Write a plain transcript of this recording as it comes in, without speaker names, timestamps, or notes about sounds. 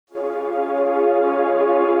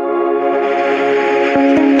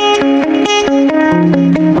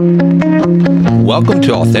Welcome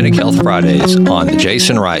to Authentic Health Fridays on the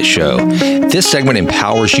Jason Wright Show. This segment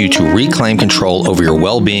empowers you to reclaim control over your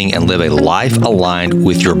well-being and live a life aligned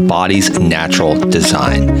with your body's natural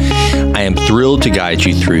design. I am thrilled to guide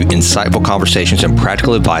you through insightful conversations and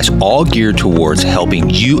practical advice, all geared towards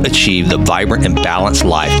helping you achieve the vibrant and balanced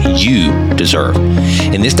life you deserve.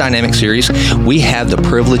 In this dynamic series, we have the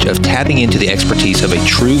privilege of tapping into the expertise of a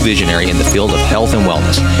true visionary in the field of health and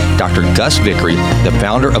wellness. Dr. Gus Vickery, the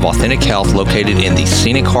founder of Authentic Health, located in the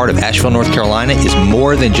scenic heart of Asheville, North Carolina, is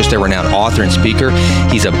more than just a renowned author and speaker.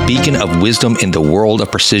 He's a beacon of wisdom in the world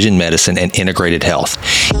of precision medicine and integrated health.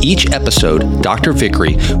 Each episode, Dr.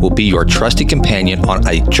 Vickery will be your trusted companion on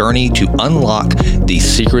a journey to unlock the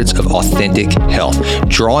secrets of authentic health.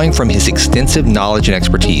 Drawing from his extensive knowledge and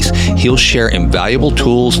expertise, he'll share invaluable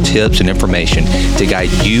tools, tips, and information to guide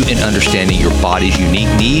you in understanding your body's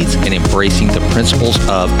unique needs and embracing the principles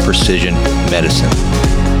of precision medicine.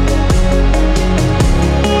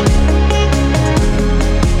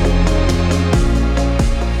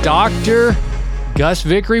 Dr. Gus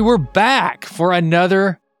Vickery, we're back for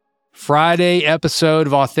another Friday episode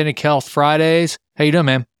of Authentic Health Fridays. How you doing,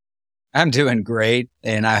 man? I'm doing great,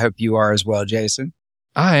 and I hope you are as well, Jason.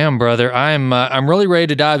 I am, brother. I'm really ready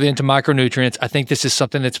to dive into micronutrients. I think this is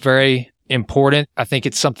something that's very important. I think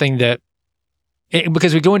it's something that,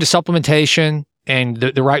 because we go into supplementation and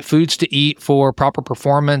the right foods to eat for proper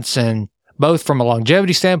performance, and both from a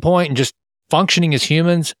longevity standpoint and just functioning as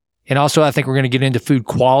humans. And also, I think we're going to get into food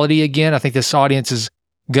quality again. I think this audience is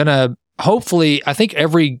going to, hopefully, I think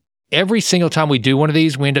every single time we do one of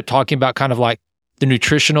these, we end up talking about kind of like the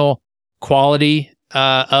nutritional quality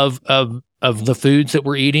of the foods that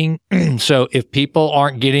we're eating. So if people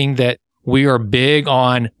aren't getting that we are big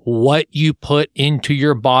on what you put into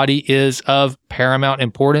your body is of paramount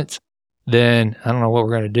importance, then I don't know what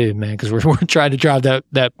we're going to do, man, because we're trying to drive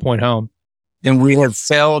that point home. And we have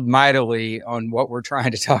failed mightily on what we're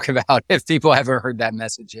trying to talk about if people haven't heard that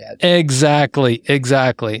message yet. Exactly.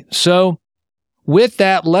 So with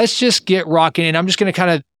that, let's just get rocking. And I'm just going to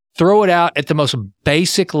kind of throw it out at the most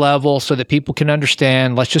basic level so that people can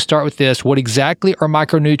understand. Let's just start with this. What exactly are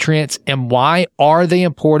micronutrients and why are they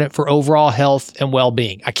important for overall health and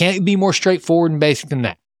well-being? I can't be more straightforward and basic than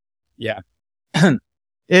that. Yeah.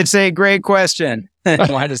 It's a great question.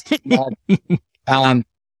 Why does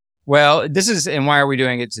well, this is, and why are we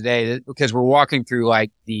doing it today? Because we're walking through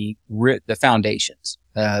like the foundations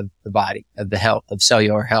of the body, of the health, of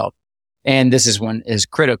cellular health. And this is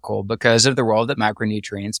critical because of the role that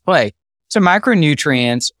micronutrients play. So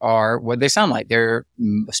micronutrients are what they sound like. They're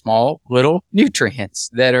small, little nutrients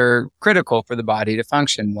that are critical for the body to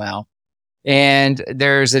function well. And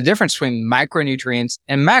there's a difference between micronutrients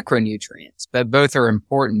and macronutrients, but both are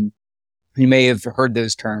important. You may have heard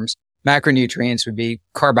those terms. Macronutrients would be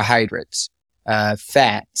carbohydrates,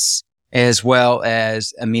 fats, as well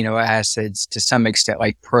as amino acids to some extent,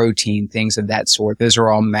 like protein, things of that sort. Those are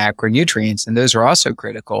all macronutrients, and those are also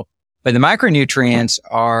critical. But the micronutrients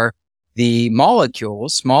are the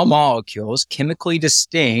molecules, small molecules, chemically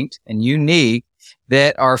distinct and unique,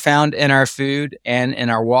 that are found in our food and in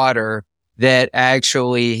our water that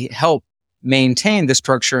actually help maintain the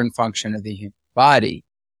structure and function of the human body.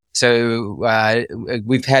 So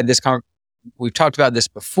we've talked about this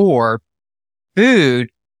before. Food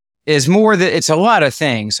is more that it's a lot of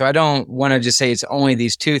things. So I don't want to just say it's only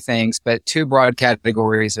these two things, but two broad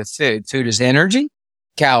categories of food. Food is energy,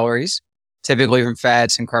 calories, typically from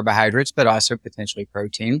fats and carbohydrates, but also potentially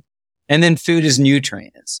protein. And then food is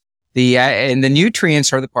nutrients. And the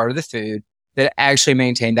nutrients are the part of the food that actually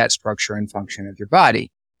maintain that structure and function of your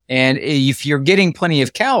body. And if you're getting plenty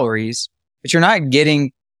of calories, but you're not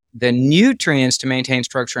getting the nutrients to maintain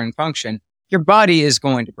structure and function, your body is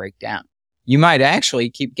going to break down. You might actually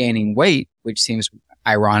keep gaining weight, which seems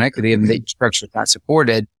ironic, given that structure is not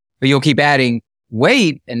supported, but you'll keep adding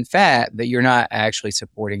weight and fat, but you're not actually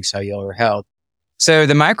supporting cellular health. So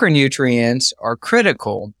the micronutrients are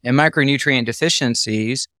critical, and micronutrient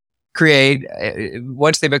deficiencies create,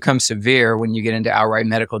 once they become severe, when you get into outright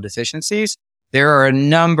medical deficiencies, there are a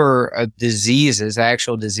number of diseases,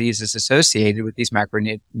 actual diseases associated with these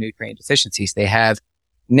macronutrient deficiencies. They have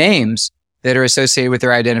names that are associated with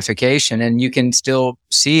their identification, and you can still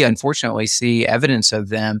unfortunately see evidence of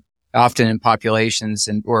them often in populations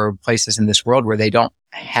or places in this world where they don't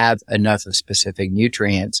have enough of specific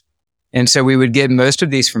nutrients. And so we would get most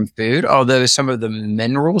of these from food, although some of the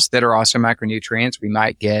minerals that are also macronutrients we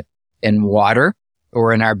might get in water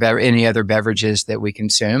or in any other beverages that we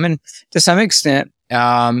consume. And to some extent,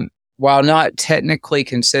 while not technically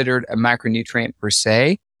considered a macronutrient per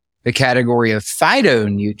se, the category of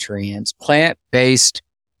phytonutrients, plant-based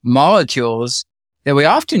molecules that we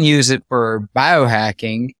often use it for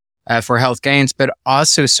biohacking, for health gains, but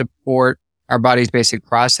also support our body's basic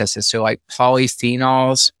processes. So like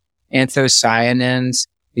polyphenols, anthocyanins,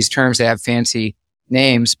 these terms that have fancy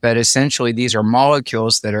names, but essentially these are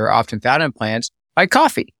molecules that are often found in plants like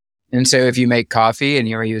coffee. And so if you make coffee and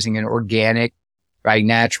you're using an organic, right,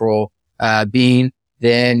 natural bean,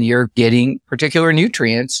 then you're getting particular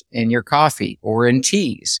nutrients in your coffee or in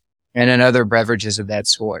teas and in other beverages of that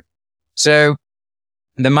sort. So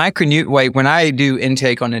the when I do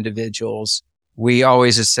intake on individuals, we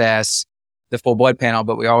always assess the full blood panel,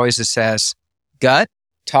 but we always assess gut,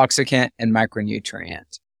 toxicant, and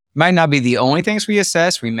micronutrient. Might not be the only things we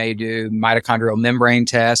assess. We may do mitochondrial membrane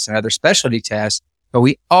tests and other specialty tests, but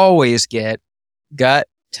we always get gut,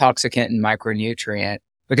 toxicant, and micronutrient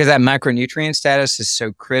because that micronutrient status is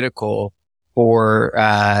so critical for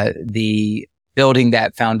the building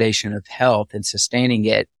that foundation of health and sustaining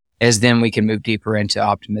it, as then we can move deeper into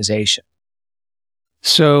optimization.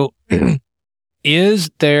 So is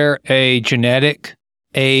there a genetic,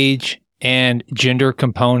 age, and gender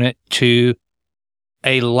component to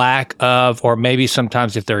a lack of, or maybe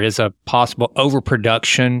sometimes if there is a possible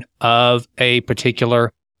overproduction of a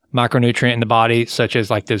particular micronutrient in the body, such as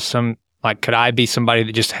could I be somebody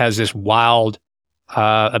that just has this wild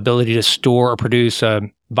ability to store or produce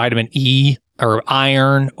vitamin E or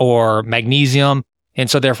iron or magnesium, and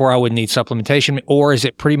so therefore I would need supplementation? Or is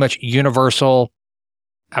it pretty much universal?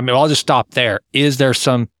 I mean, I'll just stop there. Is there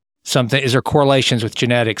is there correlations with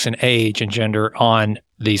genetics and age and gender on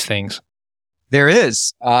these things? There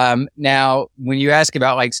is. Now, when you ask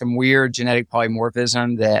about like some weird genetic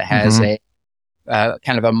polymorphism that has a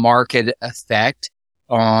kind of a marked effect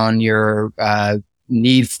on your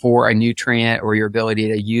need for a nutrient or your ability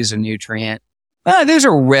to use a nutrient, those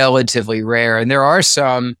are relatively rare. And there are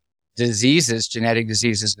some diseases, genetic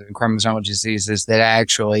diseases and chromosomal diseases that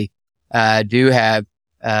actually do have,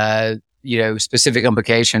 specific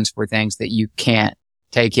implications for things that you can't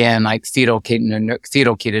take in, like fetal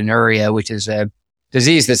ketonuria, which is a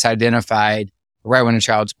disease that's identified right when a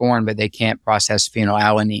child's born, but they can't process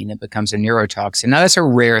phenylalanine. It becomes a neurotoxin. Now, that's a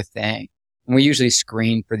rare thing. And we usually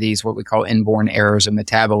screen for these, what we call inborn errors of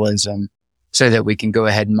metabolism, so that we can go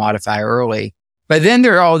ahead and modify early. But then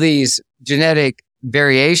there are all these genetic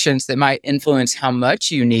variations that might influence how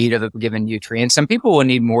much you need of a given nutrient. Some people will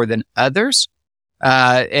need more than others.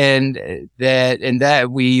 And that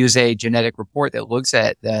we use a genetic report that looks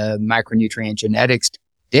at the micronutrient genetics to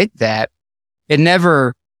predict that. It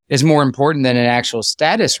never is more important than an actual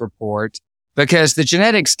status report, because the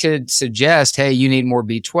genetics could suggest, hey, you need more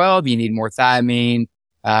B12, you need more thiamine,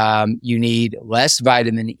 you need less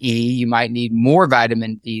vitamin E, you might need more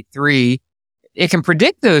vitamin D3. It can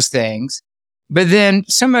predict those things. But then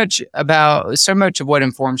so much of what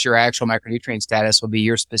informs your actual micronutrient status will be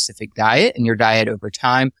your specific diet and your diet over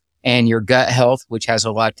time, and your gut health, which has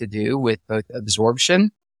a lot to do with both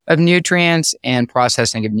absorption of nutrients and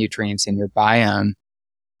processing of nutrients in your biome.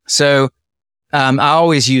 So I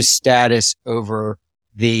always use status over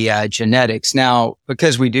the genetics. Now,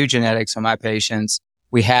 because we do genetics on my patients,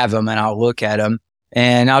 we have them and I'll look at them.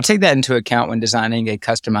 And I'll take that into account when designing a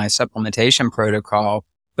customized supplementation protocol.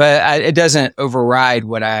 But it doesn't override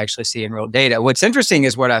what I actually see in real data. What's interesting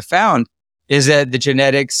is what I found is that the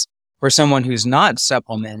genetics for someone who's not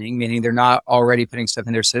supplementing, meaning they're not already putting stuff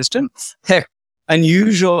in their system, they're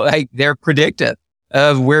unusual, like they're predictive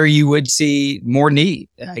of where you would see more need.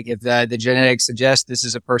 Like if the genetics suggest this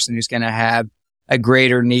is a person who's going to have a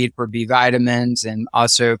greater need for B vitamins and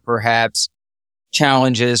also perhaps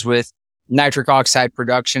challenges with nitric oxide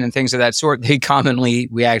production and things of that sort,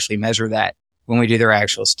 we actually measure that when we do their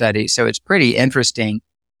actual study. So it's pretty interesting.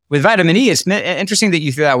 With vitamin E, it's interesting that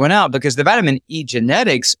you threw that one out, because the vitamin E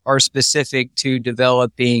genetics are specific to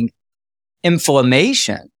developing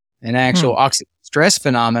inflammation and actual oxidative stress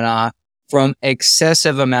phenomena from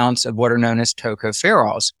excessive amounts of what are known as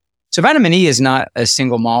tocopherols. So vitamin E is not a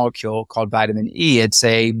single molecule called vitamin E. It's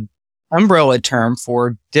a umbrella term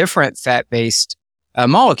for different fat-based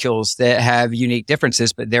molecules that have unique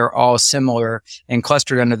differences, but they're all similar and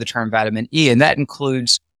clustered under the term vitamin E. And that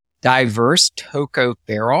includes diverse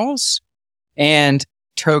tocopherols and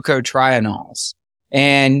tocotrienols.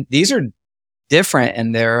 And these are different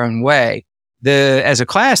in their own way. As a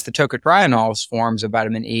class, the tocotrienols forms of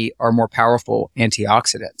vitamin E are more powerful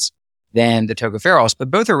antioxidants than the tocopherols, but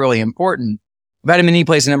both are really important. Vitamin E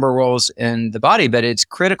plays a number of roles in the body, but it's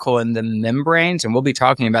critical in the membranes. And we'll be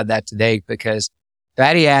talking about that today, because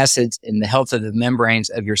fatty acids in the health of the membranes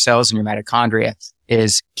of your cells and your mitochondria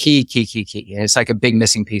is key. And it's like a big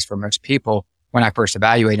missing piece for most people when I first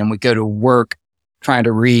evaluate them. We go to work trying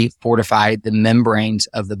to re-fortify the membranes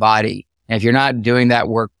of the body. And if you're not doing that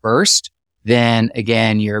work first, then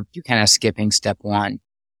again, you're kind of skipping step one.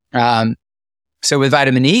 So with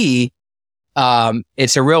vitamin E,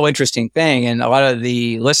 it's a real interesting thing. And a lot of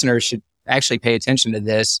the listeners should actually pay attention to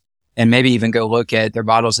this and maybe even go look at their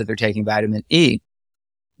bottles that they're taking vitamin E.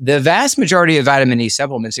 The vast majority of vitamin E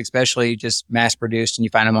supplements, especially just mass produced and you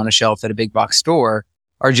find them on a shelf at a big box store,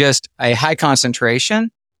 are just a high concentration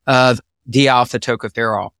of D-alpha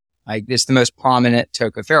tocopherol. Like it's the most prominent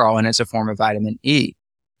tocopherol and it's a form of vitamin E.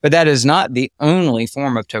 But that is not the only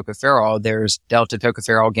form of tocopherol. There's delta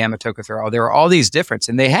tocopherol, gamma tocopherol. There are all these different,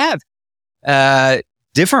 and they have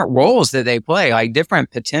different roles that they play, like different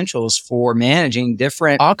potentials for managing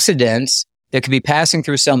different oxidants that could be passing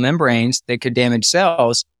through cell membranes that could damage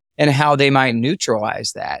cells and how they might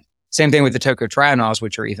neutralize that. Same thing with the tocotrienols,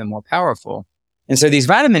 which are even more powerful. And so these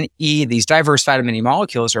vitamin E, these diverse vitamin E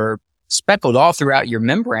molecules are speckled all throughout your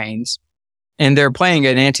membranes, and they're playing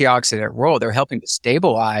an antioxidant role. They're helping to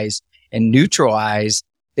stabilize and neutralize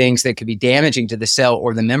things that could be damaging to the cell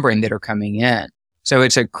or the membrane that are coming in. So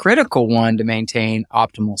it's a critical one to maintain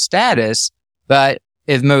optimal status. But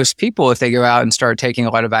if most people, if they go out and start taking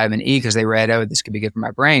a lot of vitamin E because they read, oh, this could be good for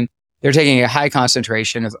my brain, they're taking a high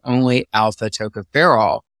concentration of only alpha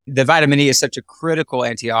tocopherol. The vitamin E is such a critical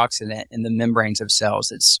antioxidant in the membranes of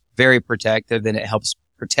cells. It's very protective and it helps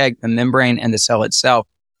protect the membrane and the cell itself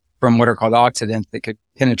from what are called oxidants that could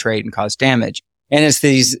penetrate and cause damage. And it's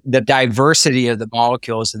the diversity of the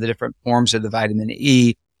molecules of the different forms of the vitamin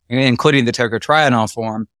E, including the tocotrienol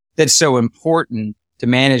form, that's so important to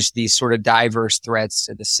manage these sort of diverse threats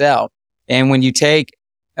to the cell. And when you take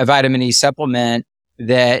a vitamin E supplement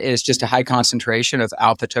that is just a high concentration of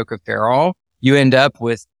alpha tocopherol, you end up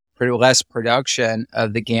with pretty less production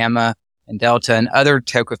of the gamma and delta and other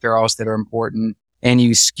tocopherols that are important. And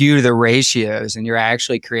you skew the ratios and you're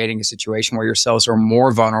actually creating a situation where your cells are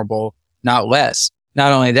more vulnerable, not less.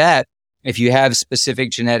 Not only that, if you have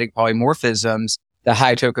specific genetic polymorphisms, the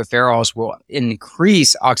high tocopherols will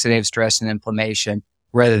increase oxidative stress and inflammation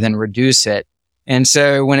rather than reduce it. And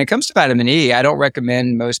so when it comes to vitamin E, I don't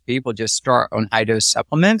recommend most people just start on high dose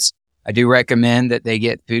supplements. I do recommend that they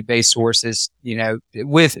get food-based sources,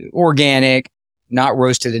 with organic, not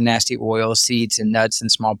roasted in nasty oil, seeds and nuts in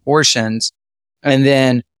small portions. And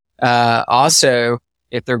then, also,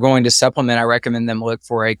 if they're going to supplement, I recommend them look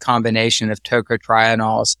for a combination of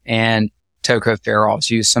tocotrienols and tocopherols.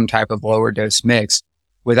 Use some type of lower dose mix.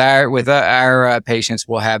 With our patients,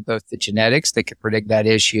 we'll have both the genetics that could predict that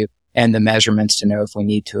issue and the measurements to know if we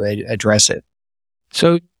need to address it.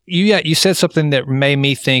 So you said something that made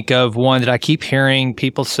me think of one that I keep hearing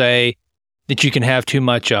people say that you can have too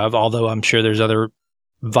much of, although I'm sure there's other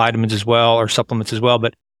vitamins as well or supplements as well,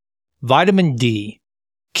 but vitamin D,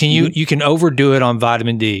 you can overdo it on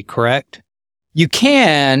vitamin D, correct? You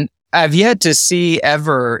can. I've yet to see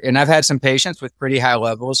ever, and I've had some patients with pretty high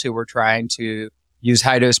levels who were trying to use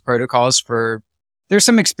high dose protocols there's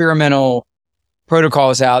some experimental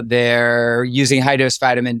protocols out there using high dose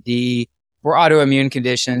vitamin D for autoimmune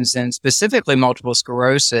conditions and specifically multiple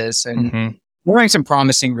sclerosis. And we're having some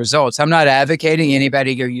promising results. I'm not advocating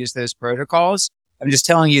anybody go use those protocols. I'm just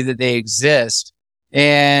telling you that they exist.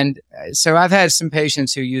 And so I've had some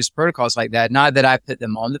patients who use protocols like that. Not that I put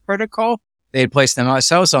them on the protocol. They had placed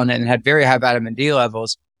themselves on it and had very high vitamin D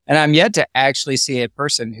levels. And I'm yet to actually see a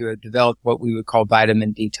person who had developed what we would call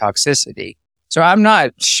vitamin D toxicity. So I'm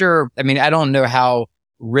not sure. I mean, I don't know how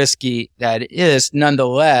risky that is.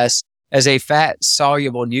 Nonetheless, as a fat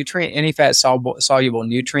soluble nutrient, any fat soluble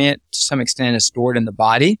nutrient to some extent is stored in the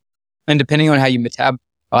body. And depending on how you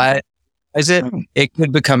metabolize it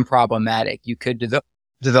could become problematic. You could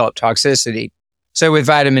develop toxicity. So with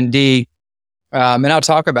vitamin D, and I'll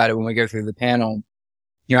talk about it when we go through the panel,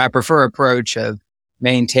 I prefer approach of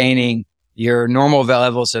maintaining your normal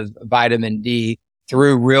levels of vitamin D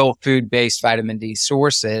through real food-based vitamin D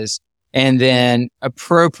sources, and then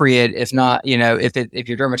appropriate, if not, if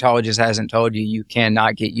your dermatologist hasn't told you, you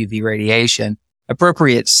cannot get UV radiation,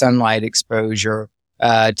 appropriate sunlight exposure,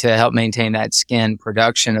 to help maintain that skin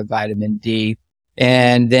production of vitamin D.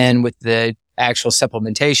 And then with the actual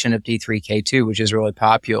supplementation of D3K2, which is really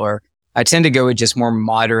popular, I tend to go with just more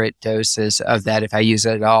moderate doses of that if I use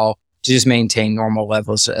it at all to just maintain normal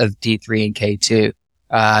levels of D3 and K2.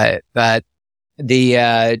 But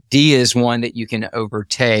the D is one that you can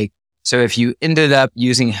overtake. So if you ended up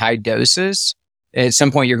using high doses, at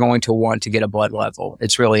some point you're going to want to get a blood level.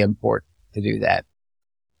 It's really important to do that.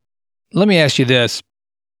 Let me ask you this.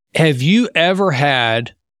 Have you ever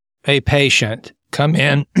had a patient come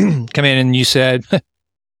in and you said,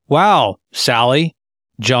 wow, Sally,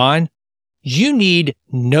 John, you need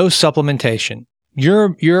no supplementation.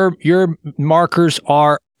 Your markers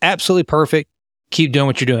are absolutely perfect. Keep doing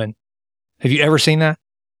what you're doing. Have you ever seen that?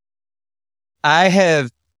 I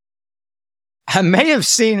may have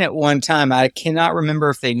seen it one time. I cannot remember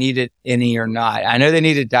if they needed any or not. I know they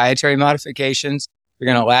needed dietary modifications.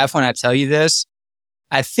 You're going to laugh when I tell you this.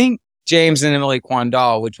 I think James and Emily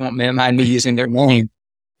Quandal, which won't mind me using their name,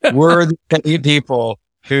 were the people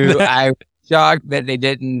who I was shocked that they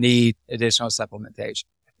didn't need additional supplementation.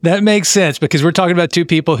 That makes sense because we're talking about two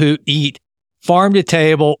people who eat farm to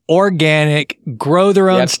table, organic, grow their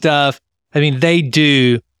own stuff. I mean, they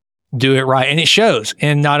do it right, and it shows.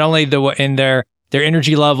 And not only in their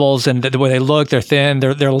energy levels and the way they look, they're thin,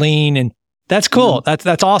 they're lean, and that's cool. Mm-hmm.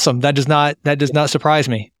 That's awesome. That does not surprise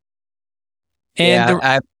me. And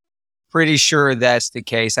I'm pretty sure that's the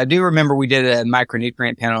case. I do remember we did a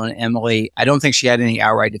micronutrient panel on Emily. I don't think she had any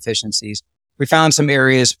outright deficiencies. We found some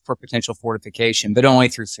areas for potential fortification, but only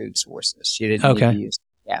through food sources. She didn't need to use.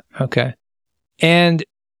 Yeah. Okay. And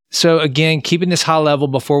so again, keeping this high level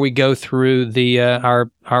before we go through the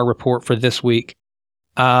our report for this week.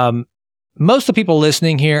 Most of the people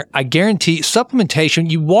listening here, I guarantee supplementation,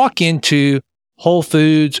 you walk into Whole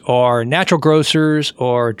Foods or natural grocers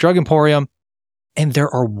or drug emporium, and there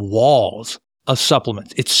are walls of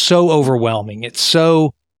supplements. It's so overwhelming. It's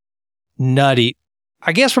so nutty.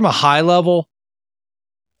 I guess from a high level,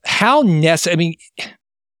 how necessary, I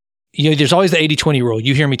mean, there's always the 80-20 rule.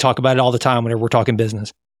 You hear me talk about it all the time whenever we're talking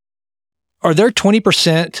business. Are there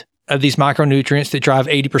 20% of these micronutrients that drive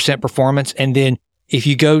 80% performance? And then if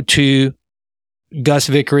you go to Gus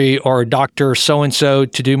Vickery or Dr. So-and-so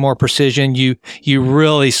to do more precision, you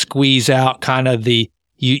really squeeze out kind of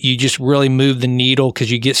you just really move the needle because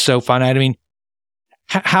you get so finite. I mean,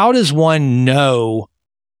 how does one know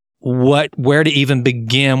where to even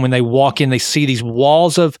begin when they walk in, they see these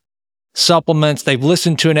walls of supplements, they've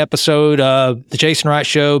listened to an episode of the Jason Wright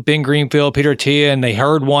Show, Ben Greenfield, Peter Attia, and they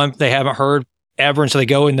heard one they haven't heard ever, and so they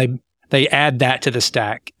go and they add that to the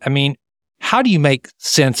stack. I mean, how do you make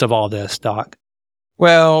sense of all this, Doc?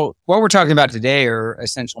 Well, what we're talking about today are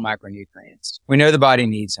essential micronutrients. We know the body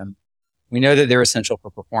needs them. We know that they're essential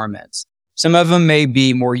for performance. Some of them may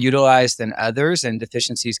be more utilized than others, and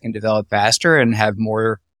deficiencies can develop faster and have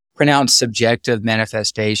more pronounced subjective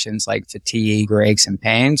manifestations like fatigue or aches and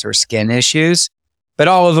pains or skin issues, but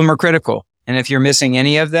all of them are critical. And if you're missing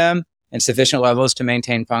any of them in sufficient levels to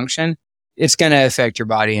maintain function, it's going to affect your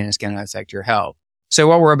body and it's going to affect your health. So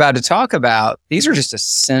what we're about to talk about, these are just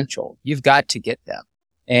essential. You've got to get them.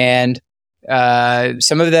 And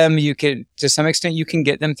some of them to some extent, you can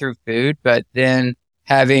get them through food, but then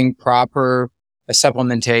having proper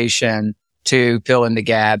supplementation to fill in the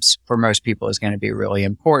gaps for most people is going to be really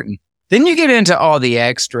important. Then you get into all the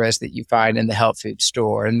extras that you find in the health food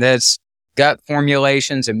store, and that's gut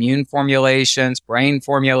formulations, immune formulations, brain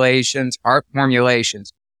formulations, heart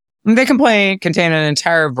formulations. And they contain an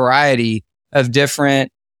entire variety of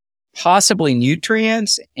different, possibly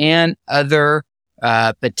nutrients and other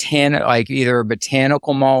either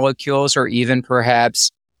botanical molecules or even perhaps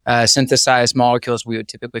synthesized molecules we would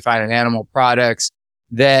typically find in animal products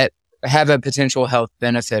that have a potential health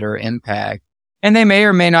benefit or impact. And they may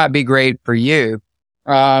or may not be great for you.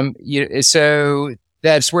 So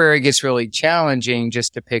that's where it gets really challenging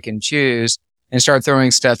just to pick and choose and start throwing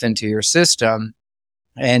stuff into your system.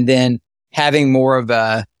 And then having more of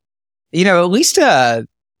at least a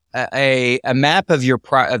map of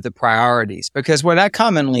of the priorities. Because what I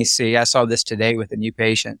commonly see, I saw this today with a new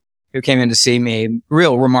patient who came in to see me,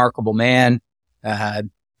 real remarkable man,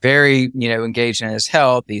 very, engaged in his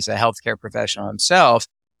health. He's a healthcare professional himself,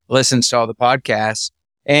 listens to all the podcasts,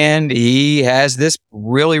 and he has this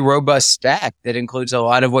really robust stack that includes a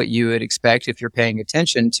lot of what you would expect if you're paying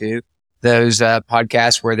attention to those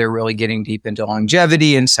podcasts where they're really getting deep into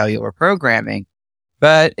longevity and cellular programming.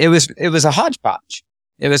 But it was a hodgepodge.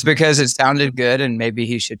 It was because it sounded good and maybe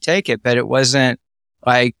he should take it, but it wasn't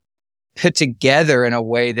like put together in a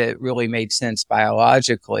way that really made sense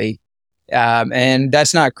biologically. And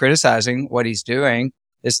that's not criticizing what he's doing.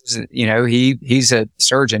 This is, he's a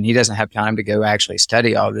surgeon. He doesn't have time to go actually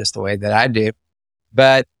study all this the way that I do.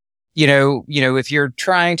 But, if you're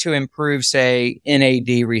trying to improve, say, NAD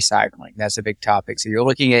recycling, that's a big topic. So you're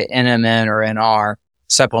looking at NMN or NR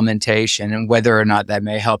supplementation and whether or not that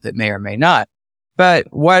may help, it may or may not. But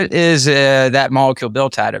what is that molecule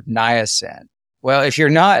built out of? Niacin. Well, if you're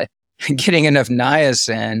not getting enough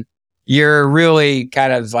niacin, you're really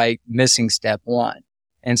kind of like missing step one.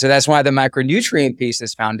 And so that's why the micronutrient piece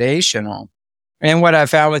is foundational. And what I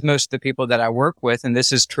found with most of the people that I work with, and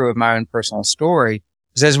this is true of my own personal story,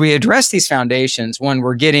 is as we address these foundations, one,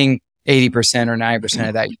 we're getting 80% or 90%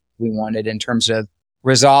 of that we wanted in terms of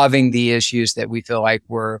resolving the issues that we feel like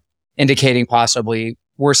were indicating possibly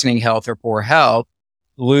worsening health or poor health,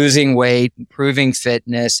 losing weight, improving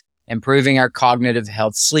fitness, improving our cognitive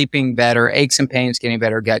health, sleeping better, aches and pains getting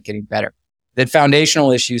better, gut getting better. That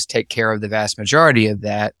foundational issues take care of the vast majority of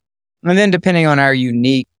that. And then depending on our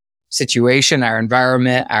unique situation, our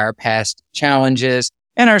environment, our past challenges,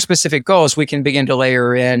 and our specific goals, we can begin to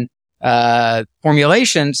layer in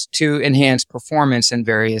formulations to enhance performance in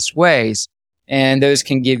various ways. And those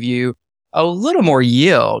can give you a little more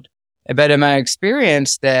yield. But in my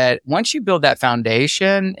experience, that once you build that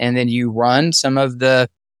foundation and then you run some of the,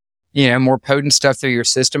 more potent stuff through your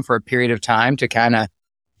system for a period of time to kind of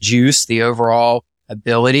juice the overall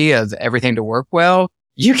ability of everything to work well,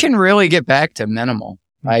 you can really get back to minimal.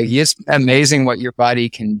 Like, it's amazing what your body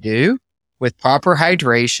can do with proper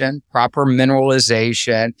hydration, proper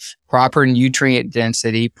mineralization, proper nutrient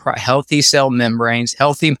density, healthy cell membranes,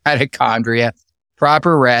 healthy mitochondria,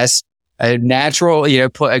 proper rest, a natural,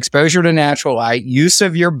 exposure to natural light, use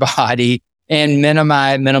of your body, and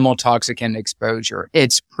minimal toxicant exposure.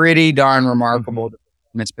 It's pretty darn remarkable the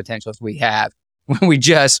performance potentials we have when we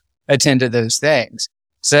just attend to those things.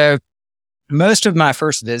 So most of my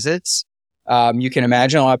first visits, you can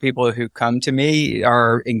imagine a lot of people who come to me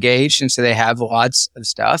are engaged, and so they have lots of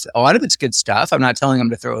stuff. A lot of it's good stuff. I'm not telling them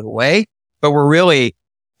to throw it away, but we're really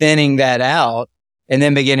thinning that out and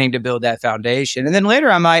then beginning to build that foundation. And then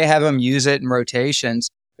later I might have them use it in rotations,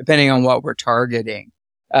 depending on what we're targeting.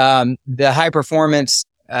 The high performance,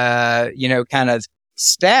 kind of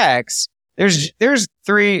stacks, there's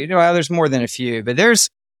three, there's more than a few, but there's,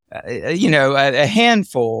 a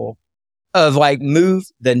handful of like move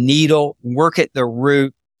the needle, work at the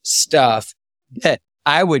root stuff that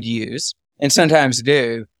I would use and sometimes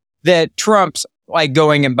do that trumps like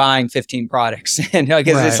going and buying 15 products. And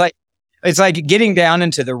because it's like getting down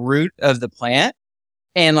into the root of the plant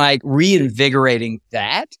and like reinvigorating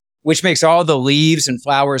that, which makes all the leaves and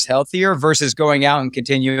flowers healthier versus going out and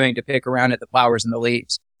continuing to pick around at the flowers and the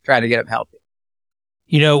leaves, trying to get them healthy.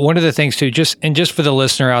 One of the things too, just for the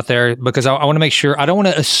listener out there, because I want to make sure, I don't want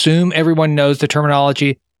to assume everyone knows the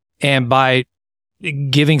terminology. And by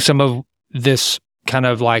giving some of this kind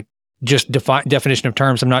of like just definition of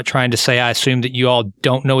terms, I'm not trying to say I assume that you all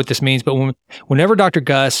don't know what this means. But whenever Dr.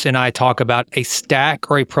 Gus and I talk about a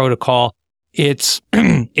stack or a protocol, it's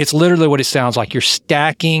literally what it sounds like. You're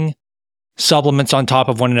stacking supplements on top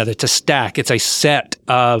of one another. It's a stack. It's a set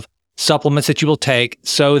of supplements that you will take,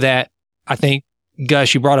 so that, I think,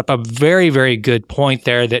 Gus, you brought up a very, very good point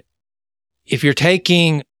there, that if you're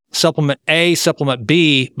taking supplement A, supplement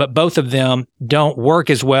B, but both of them don't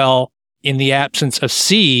work as well in the absence of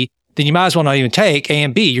C, then you might as well not even take A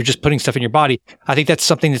and B. You're just putting stuff in your body. I think that's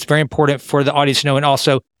something that's very important for the audience to know. And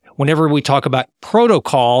also, whenever we talk about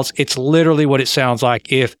protocols, it's literally what it sounds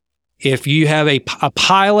like. If you have a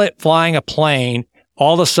pilot flying a plane,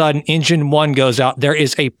 all of a sudden engine 1 goes out, there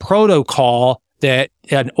is a protocol, that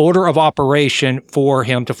an order of operation for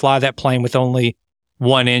him to fly that plane with only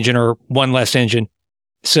one engine or one less engine.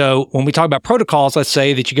 So when we talk about protocols, let's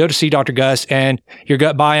say that you go to see Dr. Gus and your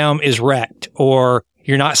gut biome is wrecked, or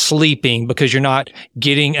you're not sleeping because you're not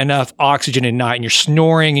getting enough oxygen at night, and you're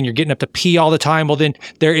snoring and you're getting up to pee all the time. Well, then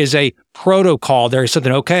there is a protocol. There is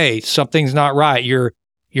something, okay, something's not right. You're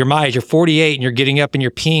 48 and you're getting up and you're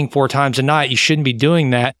peeing 4 times a night. You shouldn't be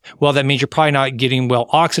doing that. Well, that means you're probably not getting well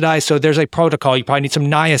oxidized. So there's a protocol. You probably need some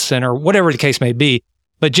niacin or whatever the case may be.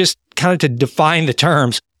 But just kind of to define the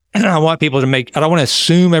terms, I want people to I don't want to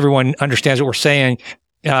assume everyone understands what we're saying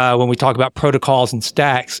when we talk about protocols and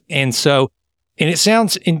stacks. And it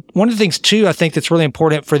sounds, and one of the things too, I think that's really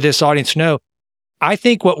important for this audience to know, I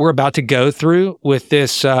think what we're about to go through with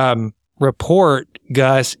this report,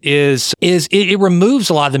 Gus, is it removes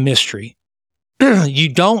a lot of the mystery. You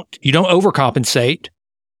don't overcompensate,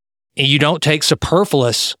 and you don't take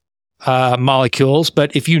superfluous molecules.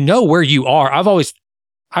 But if you know where you are,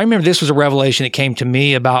 I remember this was a revelation that came to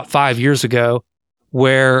me about 5 years ago,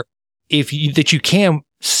 where that you can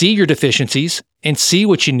see your deficiencies and see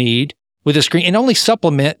what you need with a screen, and only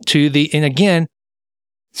supplement and again,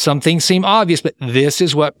 some things seem obvious, but this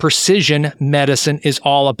is what precision medicine is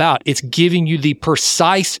all about. It's giving you the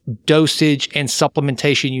precise dosage and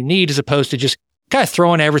supplementation you need, as opposed to just kind of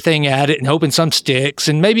throwing everything at it and hoping some sticks,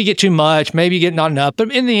 and maybe you get too much, maybe you get not enough, but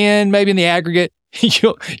in the end, of aggregate,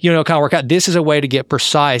 you'll kind of work out. This is a way to get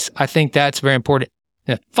precise. I think that's very important.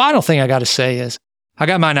 The final thing I got to say is, I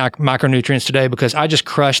got my micronutrients today because I just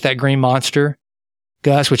crushed that green monster,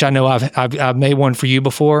 Gus, which I know I've made one for you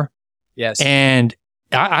before. Yes. And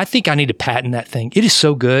I think I need to patent that thing. It is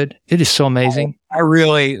so good. It is so amazing. I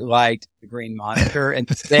really liked the Green Monster. And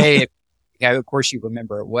today, of course, you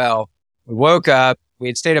remember it well. We woke up. We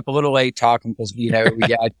had stayed up a little late talking because, we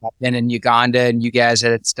got been in Uganda and you guys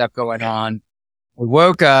had stuff going on. We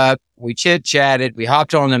woke up. We chit-chatted. We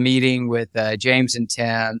hopped on a meeting with James and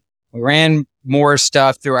Tim. We ran more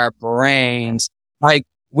stuff through our brains. Like,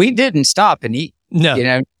 we didn't stop and eat.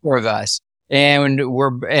 No. Four of us. And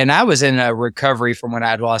I was in a recovery from when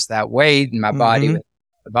I'd lost that weight and my body was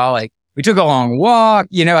metabolic. We took a long walk,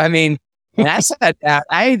 and I sat down,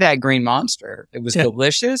 I ate that Green Monster. It was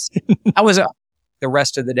delicious. I was up the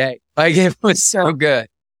rest of the day. Like, it was so good.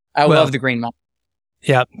 I love the Green Monster.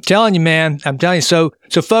 Yeah. I'm telling you, man. I'm telling you. So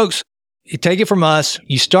folks, you take it from us.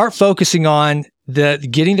 You start focusing on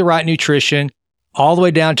getting the right nutrition all the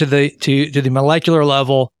way down to the molecular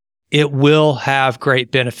level. It will have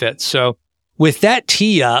great benefits. So with that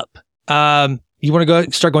tee up, you want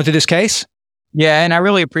to start going through this case? Yeah, and I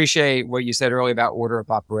really appreciate what you said earlier about order of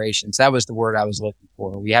operations. That was the word I was looking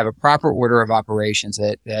for. We have a proper order of operations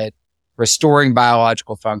that restoring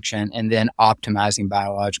biological function and then optimizing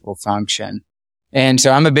biological function. And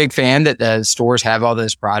so I'm a big fan that the stores have all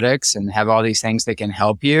those products and have all these things that can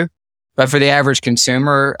help you. But for the average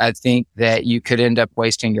consumer, I think that you could end up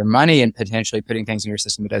wasting your money and potentially putting things in your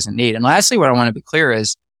system it doesn't need. And lastly, what I want to be clear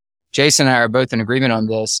is, Jason and I are both in agreement on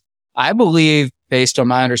this. I believe, based on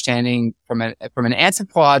my understanding from an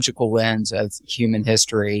anthropological lens of human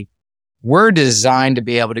history, we're designed to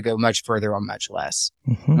be able to go much further on much less.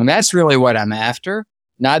 And that's really what I'm after.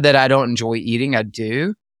 Not that I don't enjoy eating, I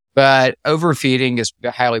do, but overfeeding is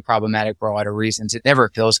highly problematic for a lot of reasons. It never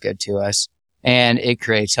feels good to us and it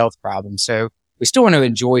creates health problems. So we still want to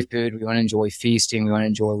enjoy food. We want to enjoy feasting. We want to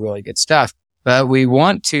enjoy really good stuff. But we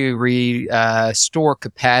want to restore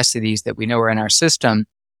capacities that we know are in our system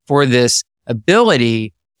for this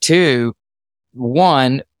ability to,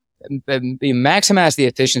 one, maximize the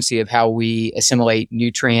efficiency of how we assimilate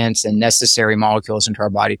nutrients and necessary molecules into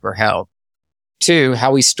our body for health. Two,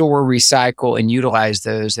 how we store, recycle, and utilize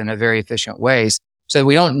those in a very efficient ways so that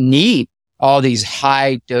we don't need all these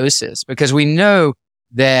high doses, because we know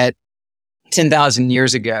that 10,000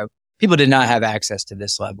 years ago, people did not have access to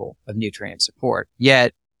this level of nutrient support.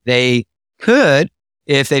 Yet they could,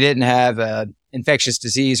 if they didn't have infectious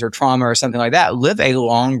disease or trauma or something like that, live a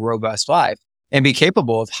long, robust life and be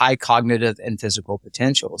capable of high cognitive and physical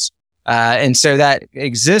potentials. And so that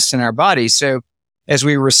exists in our bodies. So as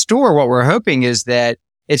we restore, what we're hoping is that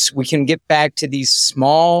we can get back to these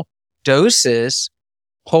small doses,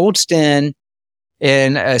 pulsed in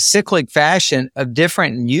a cyclic fashion of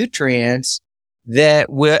different nutrients that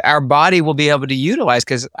our body will be able to utilize.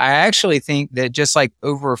 Because I actually think that just like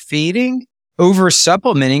overfeeding,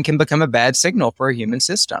 over-supplementing can become a bad signal for a human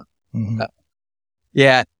system.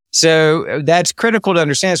 Yeah. So that's critical to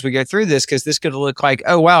understand as we go through this, because this could look like,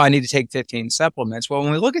 oh, wow, I need to take 15 supplements. Well,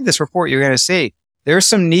 when we look at this report, you're going to see there's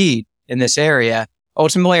some need in this area.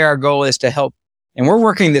 Ultimately, our goal is to help, and we're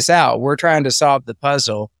working this out. We're trying to solve the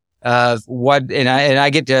puzzle of what, and I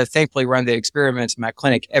get to thankfully run the experiments in my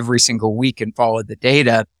clinic every single week and follow the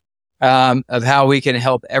data, of how we can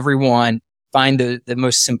help everyone find the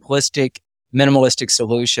most simplistic, minimalistic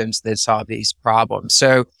solutions that solve these problems.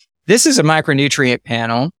 So this is a micronutrient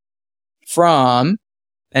panel from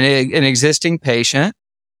an existing patient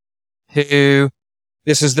who,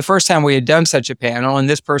 this is the first time we had done such a panel, and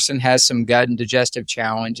this person has some gut and digestive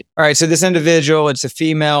challenge. All right. So this individual, it's a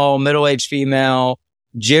female, middle-aged female,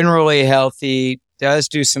 generally healthy, does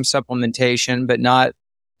do some supplementation, but not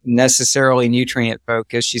necessarily nutrient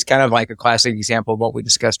focused. She's kind of like a classic example of what we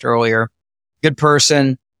discussed earlier. Good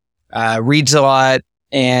person, reads a lot,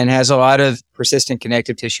 and has a lot of persistent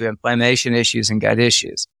connective tissue inflammation issues and gut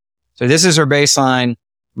issues. So this is her baseline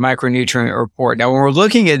micronutrient report. Now, when we're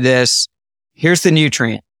looking at this, here's the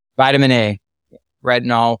nutrient, vitamin A,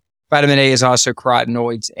 retinol. Vitamin A is also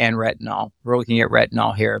carotenoids and retinol. We're looking at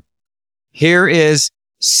retinol here. Here is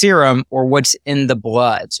serum, or what's in the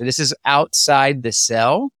blood. So this is outside the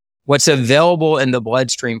cell, what's available in the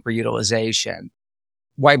bloodstream for utilization.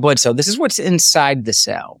 White blood cell, this is what's inside the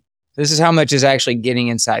cell. This is how much is actually getting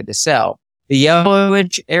inside the cell. The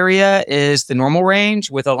yellowish area is the normal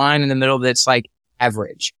range with a line in the middle that's like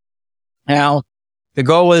average. Now, the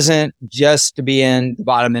goal isn't just to be in the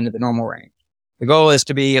bottom end of the normal range. The goal is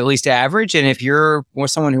to be at least average. And if you're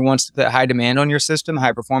someone who wants to put high demand on your system,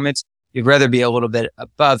 high performance, you'd rather be a little bit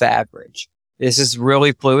above average. This is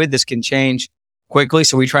really fluid. This can change quickly.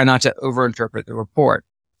 So we try not to overinterpret the report.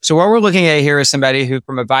 So what we're looking at here is somebody who,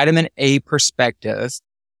 from a vitamin A perspective,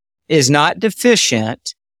 is not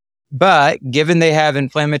deficient, but given they have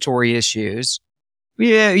inflammatory issues,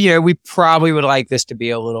 we probably would like this to be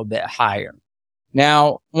a little bit higher.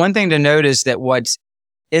 Now, one thing to note is that what's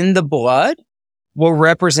in the blood will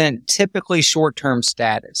represent typically short-term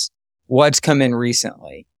status. What's come in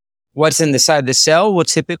recently. What's inside the cell will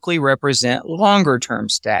typically represent longer-term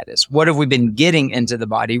status. What have we been getting into the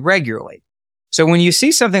body regularly? So when you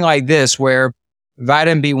see something like this where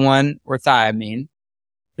vitamin B1 or thiamine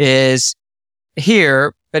is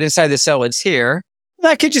here, but inside the cell it's here,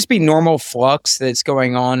 that could just be normal flux that's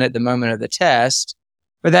going on at the moment of the test.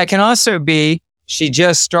 But that can also be she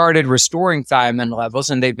just started restoring thiamine levels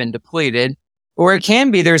and they've been depleted. Or it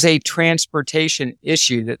can be there's a transportation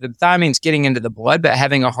issue that the thiamine's getting into the blood, but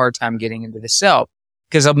having a hard time getting into the cell.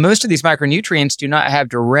 Because most of these micronutrients do not have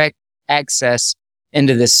direct access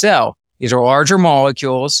into the cell. These are larger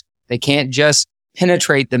molecules. They can't just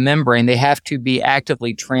penetrate the membrane. They have to be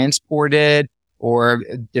actively transported or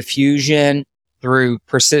diffusion through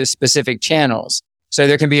specific channels. So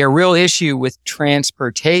there can be a real issue with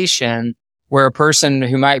transportation where a person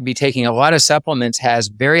who might be taking a lot of supplements has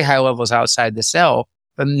very high levels outside the cell,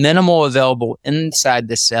 but minimal available inside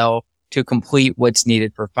the cell to complete what's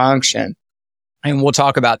needed for function. And we'll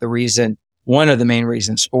talk about the reason, one of the main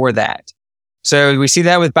reasons for that. So we see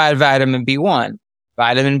that with vitamin B1,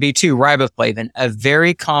 vitamin B2, riboflavin, a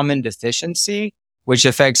very common deficiency, which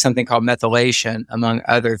affects something called methylation, among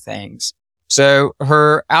other things. So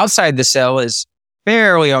her outside the cell is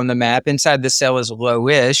fairly on the map. Inside the cell is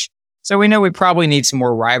lowish. So we know we probably need some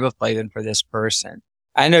more riboflavin for this person.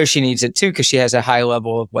 I know she needs it too because she has a high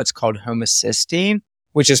level of what's called homocysteine,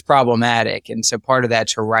 which is problematic. And so part of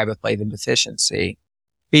that's her riboflavin deficiency.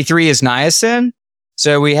 B3 is niacin.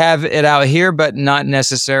 So we have it out here, but not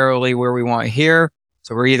necessarily where we want here.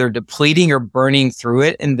 So we're either depleting or burning through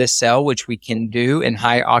it in the cell, which we can do in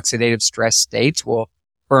high oxidative stress states. We'll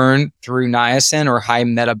burn through niacin or high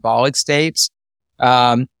metabolic states.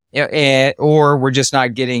 Or we're just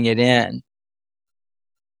not getting it in.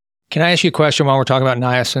 Can I ask you a question while we're talking about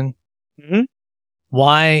niacin? Mm-hmm.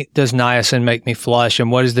 Why does niacin make me flush,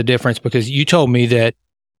 and what is the difference? Because you told me that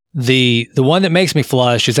the one that makes me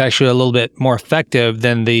flush is actually a little bit more effective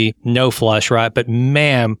than the no flush, right? But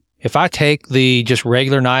ma'am, if I take the just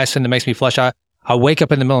regular niacin that makes me flush, I wake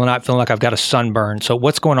up in the middle of the night feeling like I've got a sunburn. So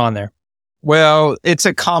what's going on there? Well, it's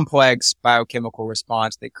a complex biochemical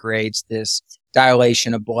response that creates this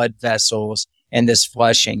dilation of blood vessels and this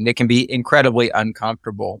flushing that can be incredibly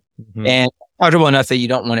uncomfortable and comfortable enough that you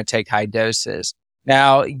don't want to take high doses.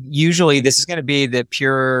 Now, usually this is going to be the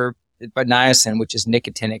pure niacin, which is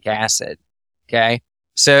nicotinic acid. Okay.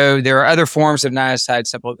 So there are other forms of niacin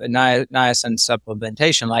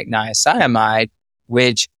supplementation like niacinamide,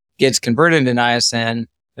 which gets converted into niacin,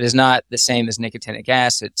 but is not the same as nicotinic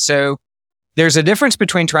acid. So there's a difference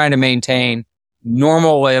between trying to maintain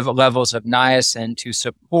normal levels of niacin to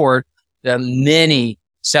support the many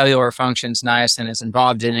cellular functions niacin is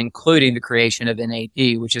involved in, including the creation of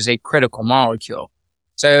NAD, which is a critical molecule.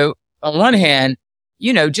 So on one hand,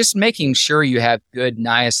 just making sure you have good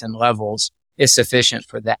niacin levels is sufficient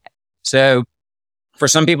for that. So for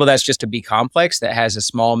some people, that's just a B complex that has a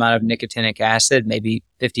small amount of nicotinic acid, maybe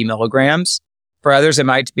 50 milligrams. For others, it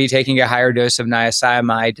might be taking a higher dose of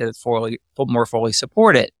niacinamide to more fully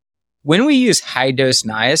support it. When we use high-dose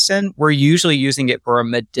niacin, we're usually using it for a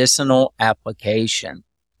medicinal application.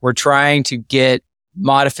 We're trying to get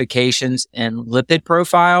modifications in lipid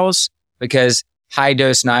profiles because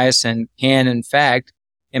high-dose niacin can, in fact,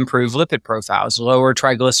 improve lipid profiles, lower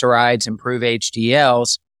triglycerides, improve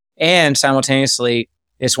HDLs, and simultaneously,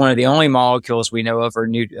 it's one of the only molecules we know of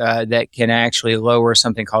that can actually lower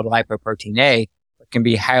something called lipoprotein A, that can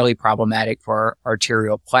be highly problematic for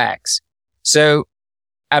arterial plaques. So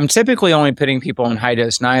I'm typically only putting people on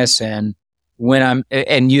high-dose niacin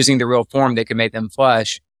and using the real form that can make them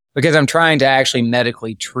flush because I'm trying to actually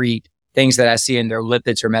medically treat things that I see in their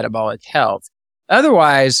lipids or metabolic health.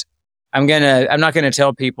 Otherwise, I'm not going to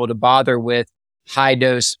tell people to bother with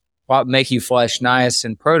high-dose, make you flush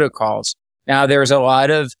niacin protocols. Now, there's a lot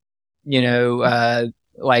of,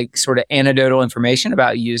 sort of anecdotal information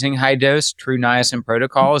about using high-dose true niacin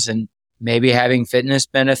protocols and maybe having fitness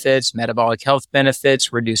benefits, metabolic health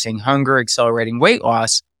benefits, reducing hunger, accelerating weight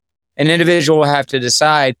loss. An individual will have to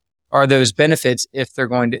decide, are those benefits, if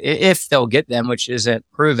they'll get them, which isn't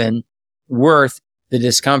proven, worth the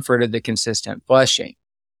discomfort of the consistent flushing.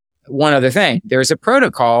 One other thing, there's a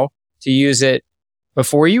protocol to use it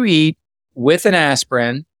before you eat with an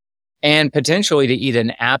aspirin and potentially to eat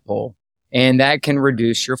an apple, and that can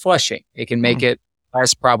reduce your flushing. It can make it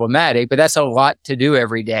less problematic, but that's a lot to do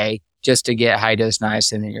every day just to get high-dose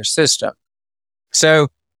niacin in your system. So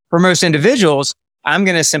for most individuals, I'm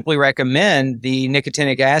going to simply recommend the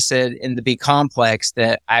nicotinic acid in the B complex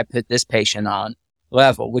that I put this patient on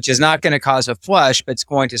level, which is not going to cause a flush, but it's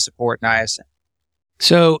going to support niacin.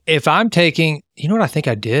 So if I'm taking, you know what I think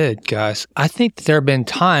I did, Gus? I think that there have been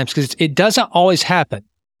times, because it doesn't always happen,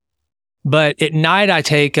 but at night I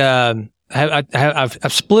take, I've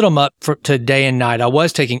split them up to day and night. I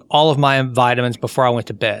was taking all of my vitamins before I went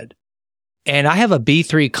to bed. And I have a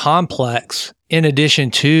B3 complex in addition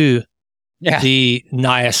to the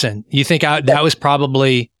niacin. You think that was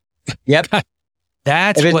probably... Yep.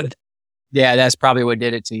 That's probably what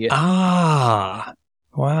did it to you. Ah,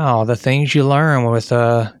 wow. The things you learn with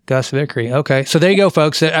Gus Vickery. Okay. So there you go,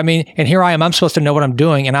 folks. I mean, and here I am. I'm supposed to know what I'm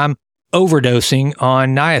doing, and I'm overdosing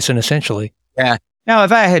on niacin, essentially. Yeah. Now,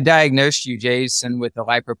 if I had diagnosed you, Jason, with a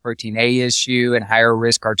lipoprotein A issue and higher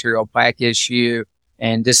risk arterial plaque issue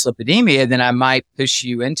and dyslipidemia, then I might push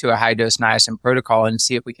you into a high-dose niacin protocol and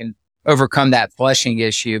see if we can overcome that flushing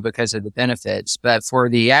issue because of the benefits. But for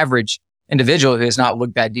the average individual who has not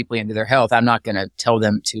looked that deeply into their health, I'm not going to tell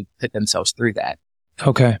them to put themselves through that.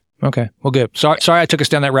 Okay. Well, good. Sorry I took us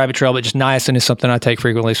down that rabbit trail, but just niacin is something I take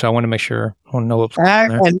frequently, so I want to make sure. I want to know what's going on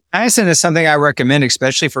there. Niacin is something I recommend,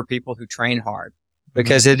 especially for people who train hard,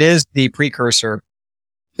 because it is the precursor.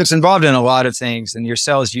 It's involved in a lot of things, and your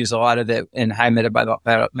cells use a lot of it in high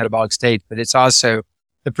metabolic state, but it's also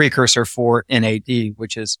the precursor for NAD,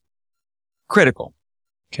 which is critical.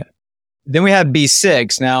 Okay. Then we have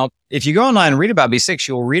B6. Now, if you go online and read about B6,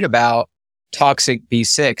 you'll read about toxic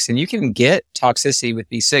B6, and you can get toxicity with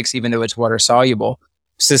B6, even though it's water soluble.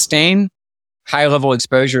 Sustained high level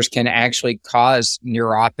exposures can actually cause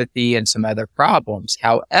neuropathy and some other problems.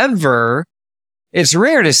 However, it's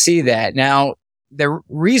rare to see that. Now, the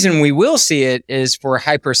reason we will see it is for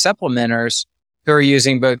hypersupplementers who are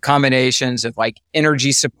using both combinations of like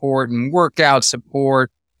energy support and workout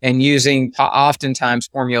support, and using oftentimes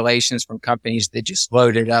formulations from companies that just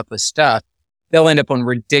load it up with stuff. They'll end up on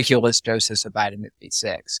ridiculous doses of vitamin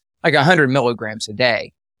B6, like 100 milligrams a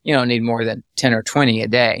day. You don't need more than 10 or 20 a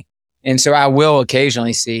day. And so I will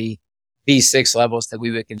occasionally see B6 levels that we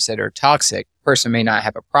would consider toxic. The person may not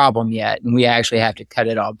have a problem yet, and we actually have to cut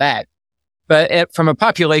it all back. But from a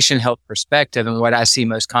population health perspective, and what I see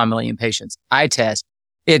most commonly in patients I test,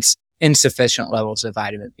 it's insufficient levels of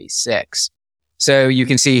vitamin B6. So you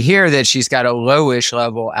can see here that she's got a lowish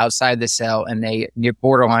level outside the cell and a near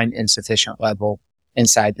borderline insufficient level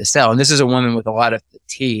inside the cell. And this is a woman with a lot of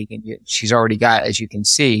fatigue, and she's already got, as you can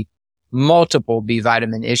see, multiple B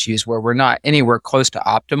vitamin issues where we're not anywhere close to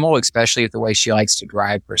optimal, especially with the way she likes to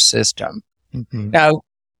drive her system. Mm-hmm. Now,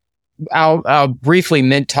 I'll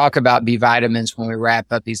briefly talk about B vitamins when we wrap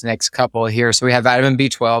up these next couple here. So we have vitamin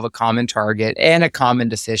B12, a common target, and a common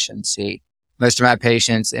deficiency. Most of my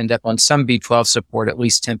patients end up on some B12 support, at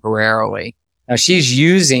least temporarily. Now, she's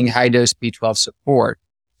using high-dose B12 support.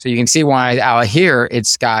 So you can see why out here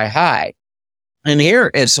it's sky high. And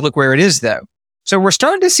here look where it is, though. So we're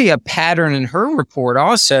starting to see a pattern in her report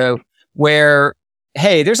also where,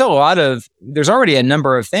 hey, there's already a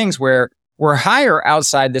number of things where we're higher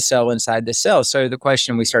outside the cell, inside the cell. So the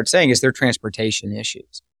question we start saying, is there transportation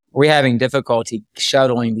issues? Are we having difficulty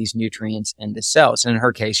shuttling these nutrients into cells? And in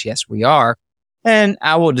her case, yes, we are. And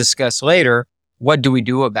I will discuss later, what do we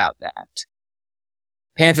do about that?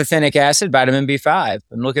 Pantothenic acid, vitamin B5,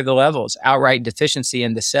 and look at the levels. Outright deficiency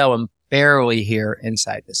in the cell and barely here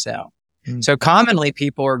inside the cell. Mm. So commonly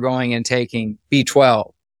people are going and taking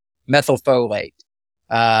B12, methylfolate.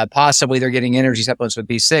 Possibly they're getting energy supplements with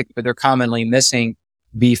B6, but they're commonly missing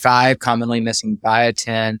B5, commonly missing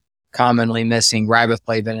biotin, commonly missing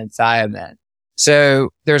riboflavin and thiamine. So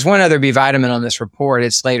there's one other B vitamin on this report.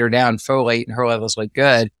 It's later down, folate, and her levels look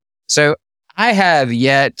good. So I have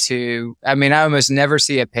yet to, I almost never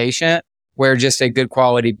see a patient where just a good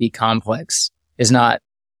quality B complex is not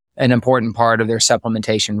an important part of their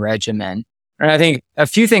supplementation regimen. And I think a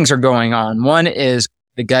few things are going on. One is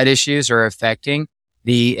the gut issues are affecting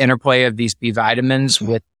the interplay of these B vitamins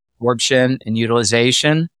with absorption and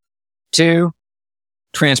utilization. 2,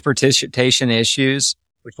 transportation issues,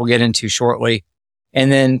 which we'll get into shortly. And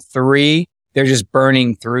then 3, they're just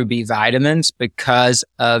burning through B vitamins because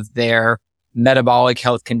of their metabolic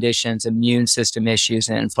health conditions, immune system issues,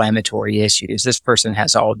 and inflammatory issues. This person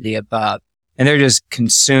has all of the above, and they're just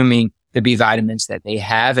consuming the B vitamins that they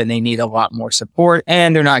have, and they need a lot more support,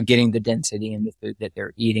 and they're not getting the density in the food that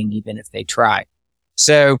they're eating, even if they try.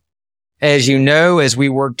 So as you know, as we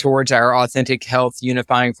work towards our authentic health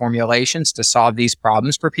unifying formulations to solve these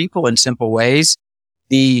problems for people in simple ways,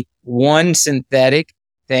 the one synthetic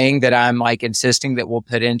thing that I'm insisting that we'll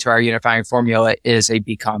put into our unifying formula is a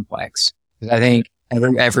B complex. I think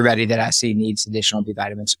Everybody that I see needs additional B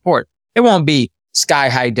vitamin support. It won't be sky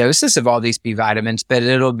high doses of all these B vitamins, but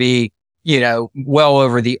it'll be, well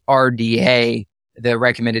over the RDA, the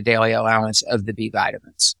recommended daily allowance of the B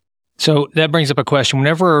vitamins. So that brings up a question.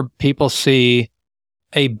 Whenever people see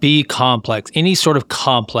a B complex, any sort of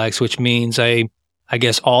complex, which means I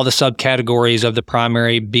guess all the subcategories of the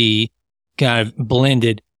primary B kind of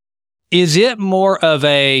blended, is it more of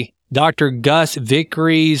a Dr. Gus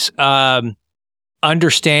Vickery's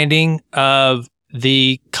understanding of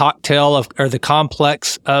the cocktail or the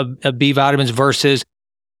complex of B vitamins versus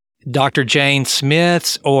Dr. Jane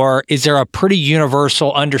Smith's, or is there a pretty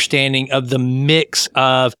universal understanding of the mix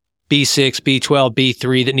of B6, B12,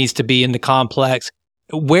 B3 that needs to be in the complex?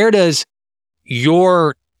 Where does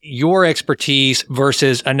your expertise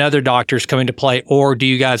versus another doctor's come into play, or do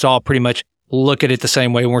you guys all pretty much look at it the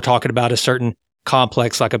same way when we're talking about a certain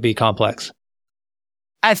complex like a B complex?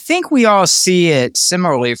 I think we all see it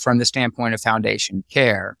similarly from the standpoint of foundation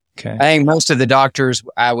care. Okay. I think most of the doctors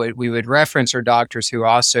we would reference are doctors who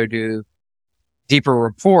also do deeper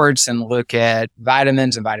reports and look at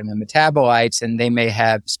vitamins and vitamin metabolites, and they may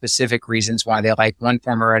have specific reasons why they like one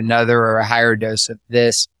form or another, or a higher dose of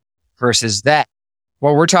this versus that.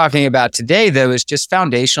 What we're talking about today, though, is just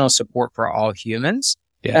foundational support for all humans.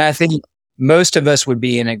 Yeah. And I think most of us would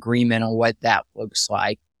be in agreement on what that looks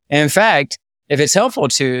like. And in fact, if it's helpful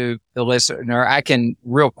to the listener, I can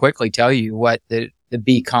real quickly tell you what the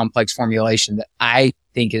B complex formulation that I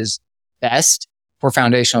think is best for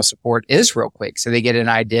foundational support is real quick, so they get an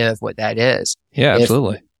idea of what that is. Yeah,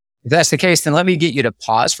 absolutely. If that's the case, then let me get you to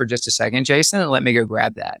pause for just a second, Jason, and let me go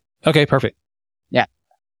grab that. Okay, perfect. Yeah.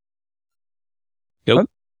 Go.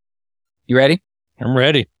 You ready? I'm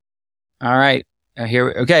ready. All right.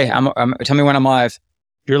 Okay. Tell me when I'm live.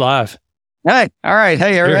 You're live. All right.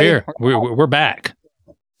 Hey, everybody. You're here. We're back.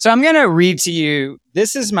 So I'm going to read to you.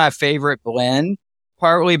 This is my favorite blend,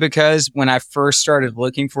 partly because when I first started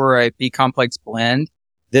looking for a B complex blend,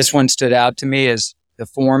 this one stood out to me as the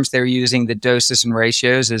forms they're using, the doses and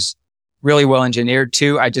ratios is really well engineered.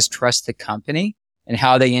 2, I just trust the company and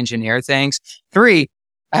how they engineer things. 3,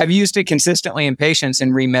 I've used it consistently in patients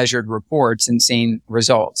and remeasured reports and seen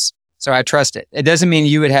results. So I trust it. It doesn't mean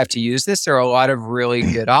you would have to use this. There are a lot of really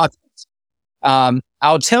good options.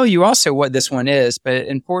 I'll tell you also what this one is, but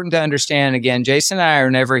important to understand, again, Jason and I are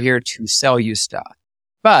never here to sell you stuff.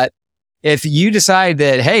 But if you decide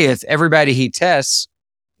that, hey, if everybody he tests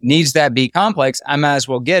needs that B complex, I might as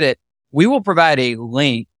well get it. We will provide a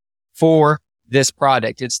link for this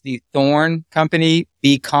product. It's the Thorne Company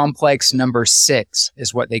B complex number 6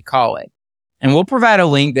 is what they call it. And we'll provide a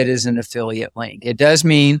link that is an affiliate link. It does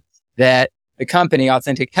mean that the company,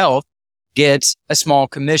 Authentic Health, gets a small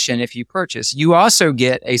commission if you purchase. You also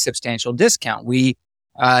get a substantial discount. We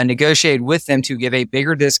negotiate with them to give a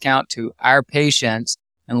bigger discount to our patients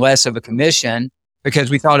and less of a commission because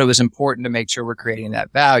we thought it was important to make sure we're creating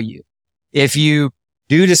that value. If you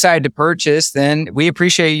do decide to purchase, then we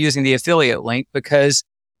appreciate you using the affiliate link because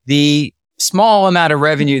the small amount of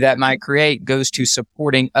revenue that might create goes to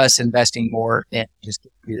supporting us investing more in just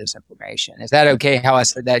giving you this information. Is that okay how I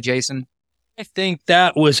said that, Jason? I think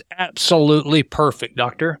that was absolutely perfect,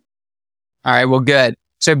 Doctor. All right, well, good.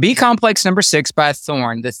 So B complex number 6 by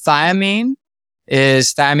Thorne. The thiamine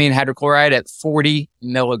is thiamine hydrochloride at 40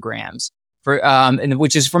 milligrams,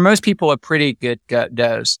 which is for most people a pretty good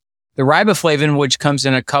dose. The riboflavin, which comes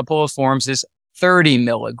in a couple of forms, is 30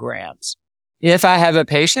 milligrams. If I have a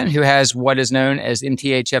patient who has what is known as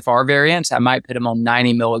MTHFR variants, I might put them on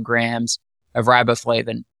 90 milligrams of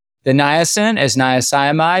riboflavin. The niacin, as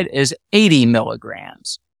niacinamide, is 80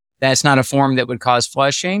 milligrams. That's not a form that would cause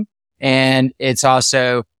flushing, and it's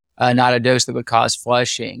also not a dose that would cause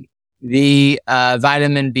flushing. The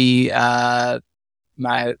vitamin B,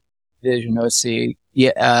 my vision, let's see.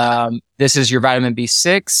 This is your vitamin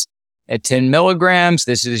B6 at 10 milligrams.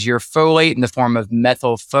 This is your folate in the form of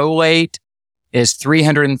methylfolate is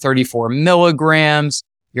 334 milligrams.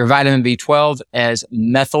 Your vitamin B12 as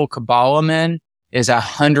methylcobalamin is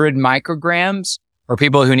 100 micrograms. For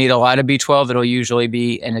people who need a lot of B12, it'll usually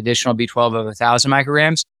be an additional B12 of 1,000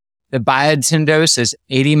 micrograms. The biotin dose is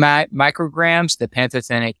 80 micrograms. The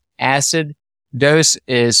pantothenic acid dose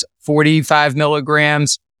is 45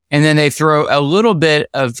 milligrams. And then they throw a little bit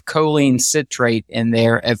of choline citrate in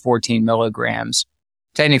there at 14 milligrams.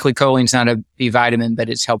 Technically, choline's not a B vitamin, but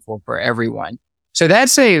it's helpful for everyone. So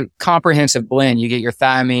that's a comprehensive blend. You get your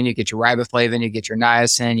thiamine, you get your riboflavin, you get your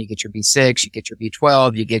niacin, you get your B6, you get your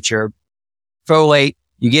B12, you get your folate.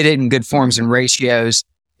 You get it in good forms and ratios.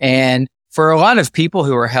 And for a lot of people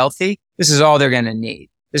who are healthy, this is all they're going to need.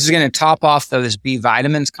 This is going to top off those B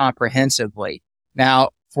vitamins comprehensively. Now,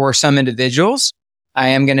 for some individuals, I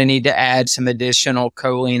am going to need to add some additional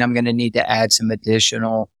choline. I'm going to need to add some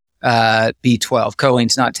additional B12.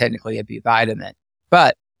 Choline's not technically a B vitamin,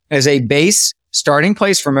 but as a base starting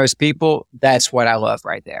place for most people, that's what I love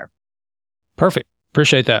right there. Perfect.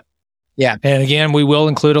 Appreciate that. Yeah. And again, we will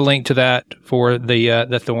include a link to that for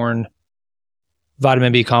the Thorne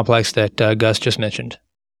vitamin B complex that Gus just mentioned.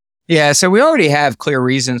 Yeah. So we already have clear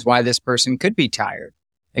reasons why this person could be tired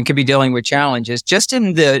and could be dealing with challenges just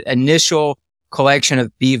in the initial collection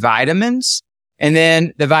of B vitamins and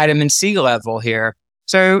then the vitamin C level here.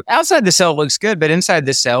 So outside the cell looks good, but inside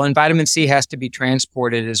the cell, and vitamin C has to be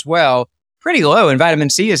transported as well, pretty low. And vitamin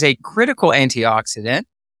C is a critical antioxidant.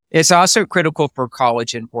 It's also critical for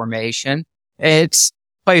collagen formation. It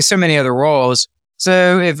plays so many other roles.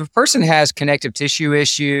 So if a person has connective tissue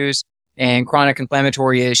issues and chronic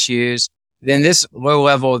inflammatory issues, then this low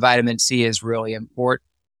level of vitamin C is really important.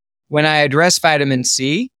 When I address vitamin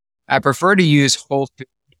C, I prefer to use whole food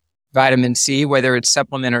vitamin C, whether it's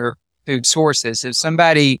supplement or food sources. If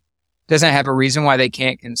somebody doesn't have a reason why they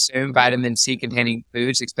can't consume vitamin C containing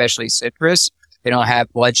foods, especially citrus, they don't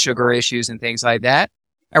have blood sugar issues and things like that,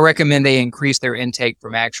 I recommend they increase their intake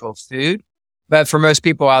from actual food. But for most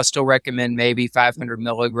people, I'll still recommend maybe 500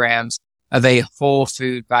 milligrams of a whole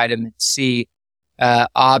food vitamin C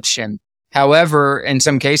option. However, in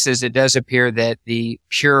some cases, it does appear that the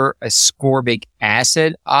pure ascorbic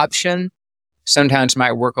acid option sometimes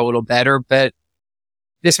might work a little better, but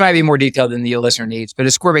this might be more detailed than the listener needs. But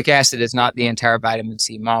ascorbic acid is not the entire vitamin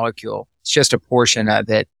C molecule. It's just a portion of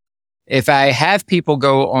it. If I have people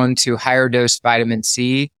go on to higher dose vitamin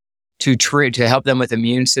C to help them with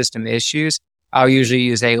immune system issues, I'll usually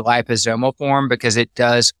use a liposomal form because it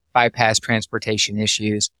does bypass transportation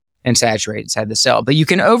issues and saturate inside the cell. But you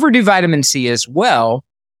can overdo vitamin C as well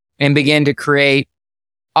and begin to create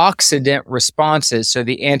oxidant responses. So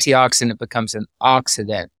the antioxidant becomes an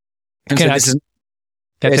oxidant. And Can so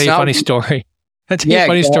I tell you a funny story? I'll tell you a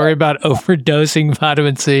funny story about overdosing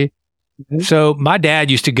vitamin C. Mm-hmm. So my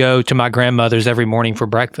dad used to go to my grandmother's every morning for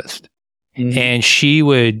breakfast. Mm-hmm. And she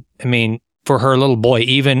would, for her little boy,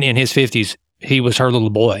 even in his 50s, he was her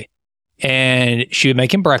little boy. And she would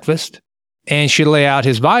make him breakfast and she'd lay out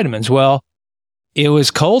his vitamins. Well, it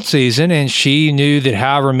was cold season and she knew that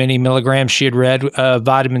however many milligrams she had read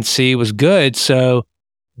vitamin C was good. So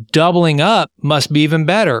doubling up must be even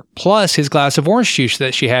better. Plus his glass of orange juice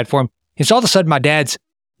that she had for him. And so all of a sudden my dad's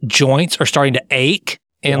joints are starting to ache.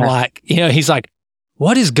 And he's like,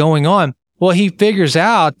 what is going on? Well, he figures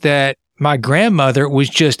out that my grandmother was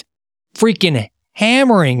just freaking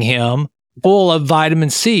hammering him full of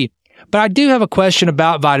vitamin C. But I do have a question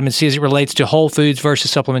about vitamin C as it relates to whole foods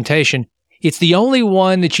versus supplementation. It's the only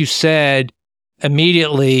one that you said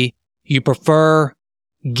immediately you prefer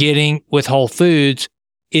getting with whole foods.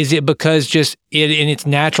 Is it because just it in its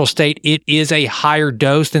natural state, it is a higher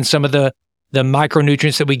dose than some of the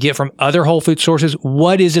micronutrients that we get from other whole food sources?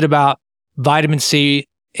 What is it about vitamin C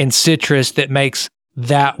and citrus that makes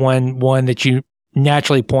that one that you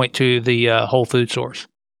naturally point to the whole food source?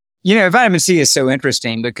 Vitamin C is so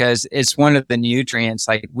interesting because it's one of the nutrients,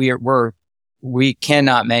 like we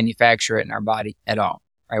cannot manufacture it in our body at all,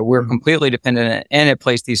 right? We're completely dependent on it, and it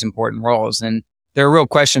plays these important roles. And there are real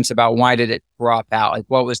questions about why did it drop out? Like,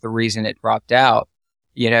 what was the reason it dropped out?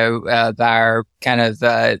 By our kind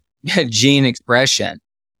of gene expression.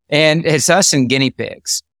 And it's us and guinea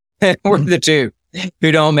pigs. We're the two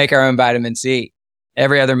who don't make our own vitamin C.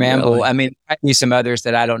 Every other mammal, really? There might be some others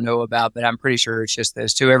that I don't know about, but I'm pretty sure it's just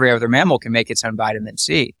those two. Every other mammal can make its own vitamin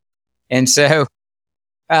C. And so,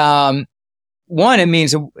 it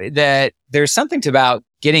means that there's something about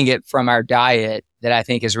getting it from our diet that I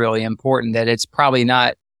think is really important, that it's probably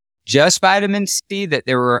not just vitamin C, that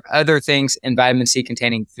there were other things in vitamin C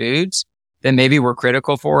containing foods that maybe were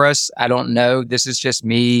critical for us. I don't know. This is just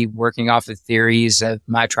me working off the theories of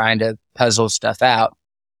my trying to puzzle stuff out.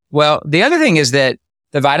 Well, the other thing is that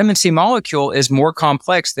the vitamin C molecule is more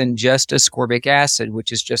complex than just ascorbic acid,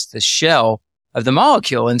 which is just the shell of the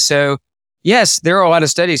molecule. And so, yes, there are a lot of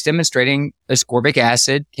studies demonstrating ascorbic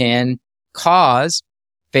acid can cause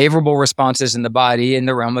favorable responses in the body in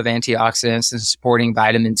the realm of antioxidants and supporting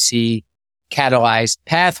vitamin C catalyzed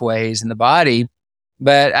pathways in the body.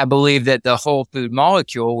 But I believe that the whole food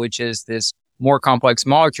molecule, which is this more complex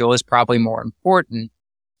molecule, is probably more important.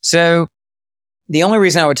 So the only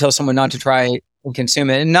reason I would tell someone not to try and consume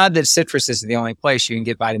it, and not that citrus is the only place you can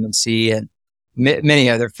get vitamin C and many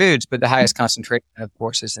other foods, but the highest concentration, of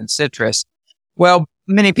course, is in citrus. Well,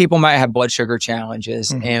 many people might have blood sugar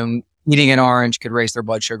challenges, and eating an orange could raise their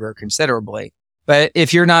blood sugar considerably. But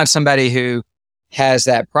if you're not somebody who has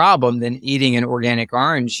that problem, then eating an organic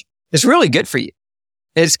orange is really good for you.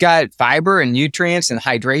 It's got fiber and nutrients and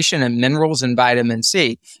hydration and minerals and vitamin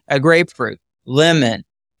C, a grapefruit, lemon.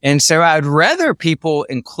 And so I'd rather people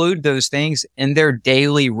include those things in their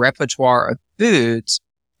daily repertoire of foods.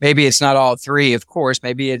 Maybe it's not all three, of course.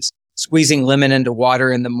 Maybe it's squeezing lemon into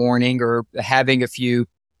water in the morning or having a few,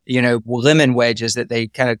 lemon wedges that they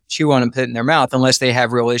kind of chew on and put in their mouth, unless they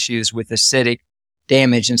have real issues with acidic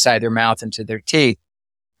damage inside their mouth into their teeth.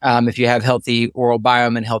 If you have healthy oral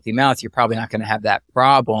biome and healthy mouth, you're probably not going to have that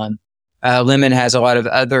problem. Lemon has a lot of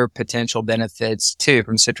other potential benefits too,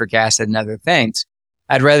 from citric acid and other things.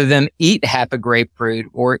 I'd rather them eat half a grapefruit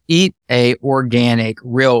or eat a organic,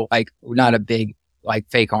 real, not a big,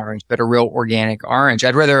 fake orange, but a real organic orange.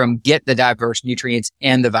 I'd rather them get the diverse nutrients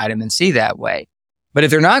and the vitamin C that way. But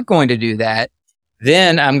if they're not going to do that,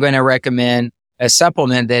 then I'm going to recommend a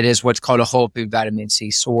supplement that is what's called a whole food vitamin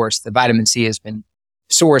C source. The vitamin C has been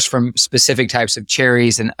sourced from specific types of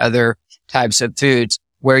cherries and other types of foods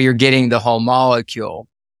where you're getting the whole molecule.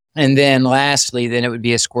 And then lastly, then it would be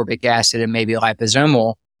ascorbic acid and maybe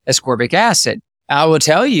liposomal ascorbic acid. I will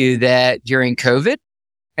tell you that during COVID,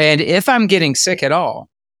 and if I'm getting sick at all,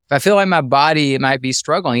 if I feel like my body might be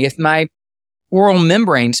struggling, if my oral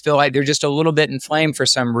membranes feel like they're just a little bit inflamed for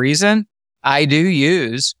some reason, I do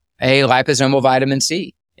use a liposomal vitamin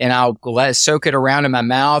C. And I'll soak it around in my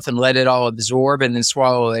mouth and let it all absorb and then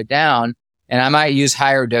swallow it down. And I might use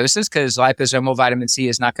higher doses because liposomal vitamin C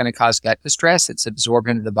is not going to cause gut distress. It's absorbed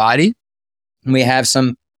into the body. And we have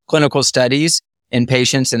some clinical studies in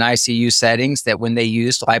patients in ICU settings that when they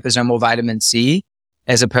used liposomal vitamin C,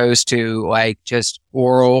 as opposed to just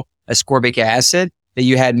oral ascorbic acid, that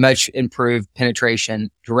you had much improved penetration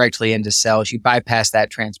directly into cells. You bypass that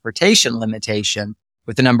transportation limitation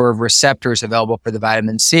with the number of receptors available for the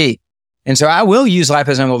vitamin C. And so I will use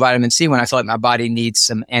liposomal vitamin C when I feel like my body needs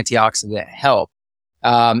some antioxidant help.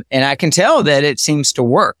 And I can tell that it seems to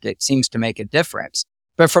work. It seems to make a difference.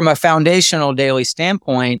 But from a foundational daily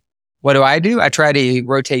standpoint, what do? I try to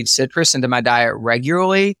rotate citrus into my diet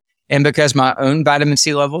regularly. And because my own vitamin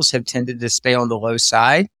C levels have tended to stay on the low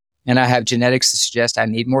side, and I have genetics that suggest I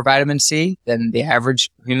need more vitamin C than the average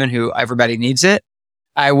human who everybody needs it,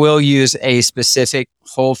 I will use a specific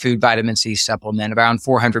whole food vitamin C supplement, around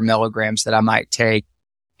 400 milligrams that I might take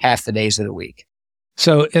half the days of the week.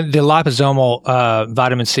 So the liposomal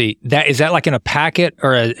vitamin C, is that like in a packet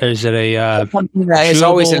or is it a it's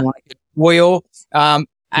always in oil.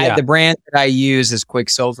 The brand that I use is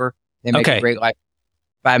Quicksilver. They make a great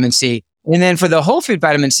vitamin C. And then for the whole food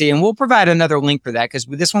vitamin C, and we'll provide another link for that because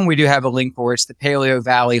with this one we do have a link for it's the Paleo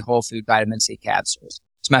Valley whole food vitamin C capsules.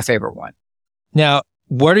 It's my favorite one. Now,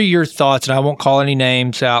 what are your thoughts? And I won't call any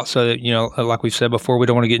names out so that, like we've said before, we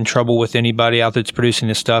don't want to get in trouble with anybody out there that's producing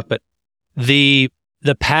this stuff. But the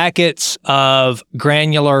packets of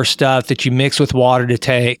granular stuff that you mix with water to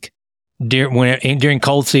take during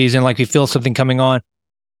cold season, like you feel something coming on,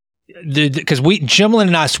 because Jimlin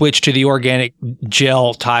and I switched to the organic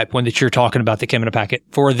gel type one that you're talking about that came in a packet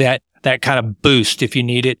for that kind of boost if you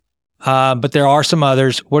need it. But there are some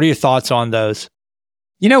others. What are your thoughts on those?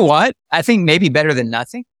 You know what? I think maybe better than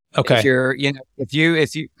nothing. Okay. If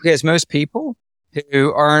you, because most people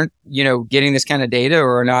who aren't, getting this kind of data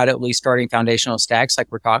or are not at least starting foundational stacks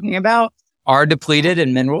like we're talking about are depleted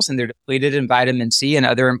in minerals and they're depleted in vitamin C and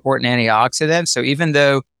other important antioxidants. So even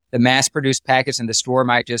though the mass-produced packets in the store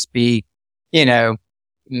might just be, I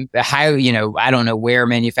don't know where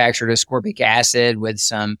manufactured ascorbic acid with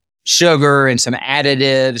some sugar and some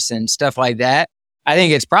additives and stuff like that. I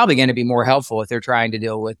think it's probably going to be more helpful if they're trying to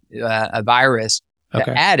deal with a virus to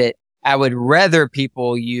add it. I would rather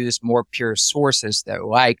people use more pure sources though,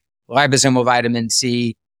 like liposomal vitamin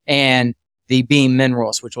C and the bean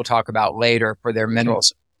minerals, which we'll talk about later for their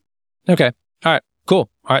minerals. Okay. All right.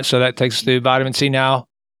 Cool. All right. So that takes us through vitamin C now.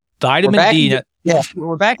 Vitamin D.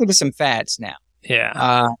 We're back into some fats now.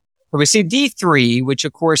 Yeah. We see D3, which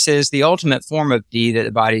of course is the ultimate form of D that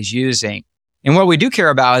the body's using. And what we do care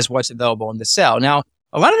about is what's available in the cell. Now,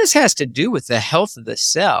 a lot of this has to do with the health of the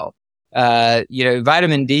cell.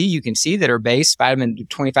 Vitamin D, you can see that our base vitamin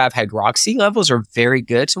 25 hydroxy levels are very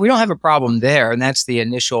good. So we don't have a problem there. And that's the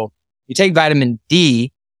initial, you take vitamin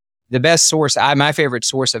D, the best source, my favorite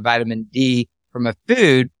source of vitamin D from a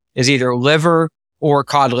food is either liver or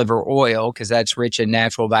cod liver oil, because that's rich in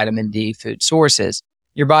natural vitamin D food sources.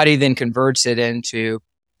 Your body then converts it into,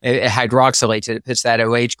 it hydroxylates it. It puts that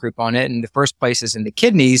OH group on it. And the first place is in the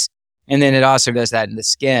kidneys. And then it also does that in the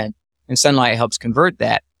skin. And sunlight helps convert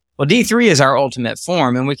that. Well, D3 is our ultimate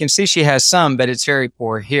form. And we can see she has some, but it's very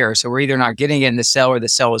poor here. So we're either not getting it in the cell or the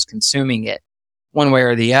cell is consuming it one way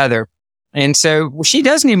or the other. And so she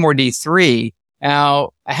does need more D3.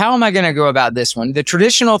 Now, how am I going to go about this one? The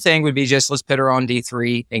traditional thing would be just let's put her on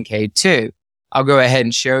D3 and K2. I'll go ahead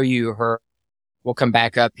and show you her. We'll come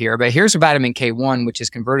back up here, but here's vitamin K1, which is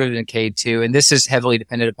converted into K2. And this is heavily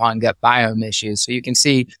dependent upon gut biome issues. So you can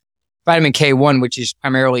see vitamin K1, which is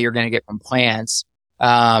primarily you're going to get from plants,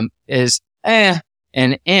 is and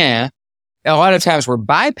A lot of times we're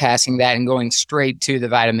bypassing that and going straight to the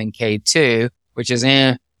vitamin K2, which is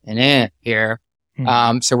and here.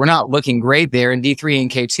 So we're not looking great there. And D3 and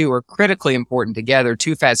K2 are critically important together,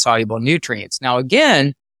 two fat soluble nutrients. Now,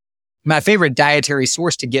 again, my favorite dietary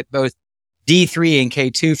source to get both D3 and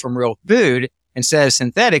K2 from real food instead of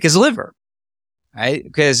synthetic is liver, right?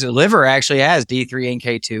 Because the liver actually has D3 and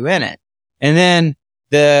K2 in it. And then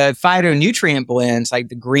the phytonutrient blends, like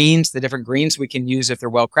the greens, the different greens we can use if they're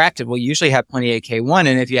well crafted, will usually have plenty of K1.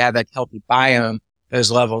 And if you have a healthy biome, those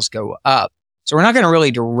levels go up. So we're not going to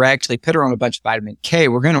really directly put her on a bunch of vitamin K.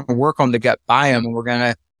 We're going to work on the gut biome, and we're going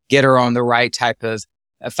to get her on the right type of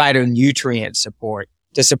phytonutrient support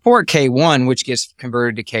to support K1, which gets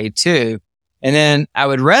converted to K2. And then I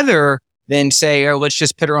would rather than say, oh, let's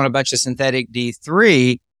just put her on a bunch of synthetic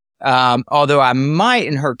D3. Although I might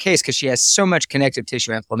in her case, because she has so much connective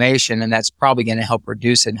tissue inflammation, and that's probably going to help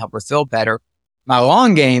reduce it and help her feel better. My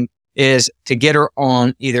long game is to get her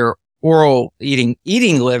on either oral eating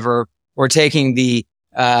liver or taking the,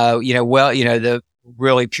 the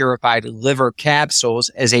really purified liver capsules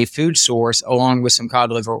as a food source along with some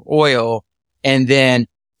cod liver oil, and then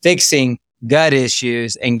fixing gut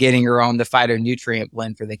issues and getting her on the phytonutrient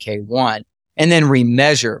blend for the K1, and then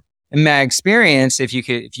remeasure. In my experience, if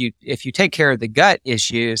you take care of the gut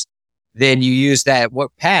issues, then you use that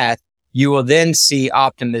path, you will then see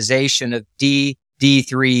optimization of D,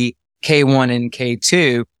 D3, K1, and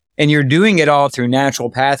K2. And you're doing it all through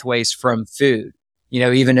natural pathways from food.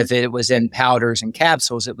 Even if it was in powders and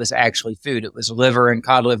capsules, it was actually food. It was liver and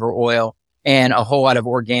cod liver oil and a whole lot of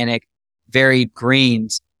organic, varied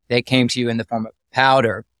greens that came to you in the form of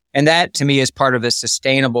powder. And that to me is part of a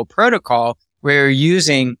sustainable protocol where you're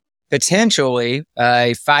using potentially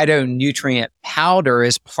a phytonutrient powder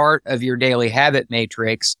as part of your daily habit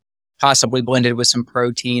matrix, possibly blended with some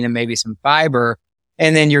protein and maybe some fiber.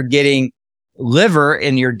 And then you're getting liver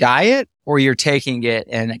in your diet, or you're taking it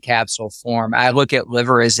in a capsule form. I look at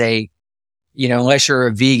liver as unless you're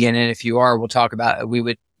a vegan, and if you are, we'll talk about it. We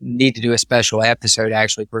would need to do a special episode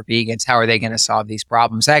actually for vegans. How are they going to solve these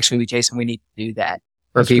problems? Actually, Jason, we need to do that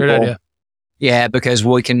for people. That's a great idea. Yeah, because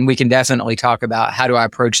we can definitely talk about how do I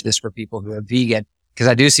approach this for people who are vegan, because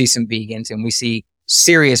I do see some vegans and we see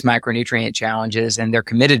serious micronutrient challenges and they're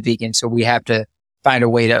committed vegans. So we have to find a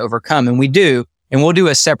way to overcome, and we do. And we'll do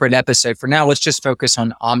a separate episode. For now, let's just focus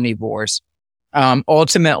on omnivores.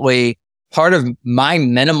 Ultimately, part of my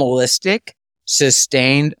minimalistic,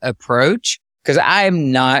 sustained approach, because I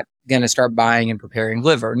am not going to start buying and preparing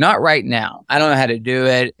liver. Not right now. I don't know how to do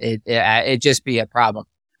it. It'd just be a problem.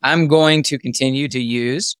 I'm going to continue to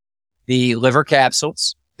use the liver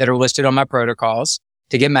capsules that are listed on my protocols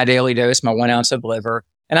to get my daily dose, my 1 ounce of liver.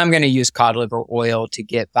 And I'm going to use cod liver oil to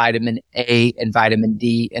get vitamin A and vitamin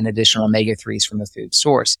D and additional omega-3s from a food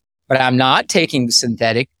source. But I'm not taking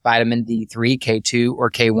synthetic vitamin D3, K2, or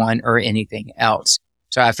K1 or anything else.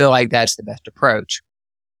 So I feel like that's the best approach.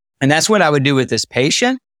 And that's what I would do with this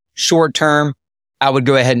patient. Short term, I would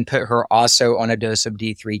go ahead and put her also on a dose of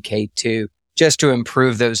D3, K2 just to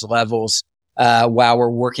improve those levels while we're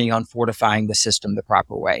working on fortifying the system the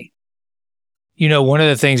proper way. One of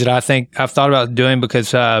the things that I think I've thought about doing,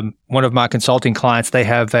 because one of my consulting clients, they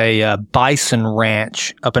have a bison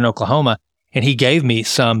ranch up in Oklahoma, and he gave me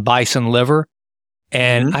some bison liver.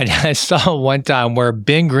 And I saw one time where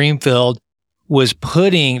Ben Greenfield was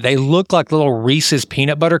they looked like little Reese's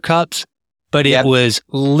peanut butter cups, but it was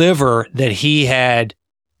liver that he had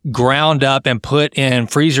ground up and put in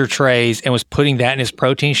freezer trays and was putting that in his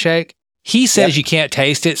protein shake. He says you can't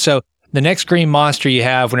taste it. So the next green monster you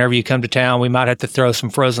have, whenever you come to town, we might have to throw some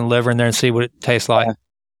frozen liver in there and see what it tastes like.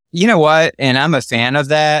 You know what? And I'm a fan of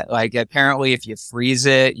that. Like, apparently if you freeze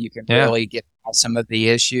it, you can really get out some of the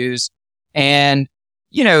issues. And,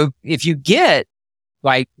 if you get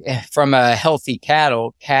like from a healthy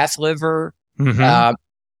cattle, calf liver,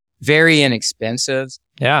 very inexpensive.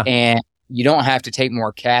 Yeah. And you don't have to take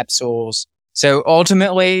more capsules. So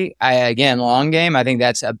ultimately, long game, I think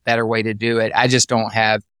that's a better way to do it. I just don't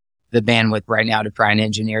have the bandwidth right now to try and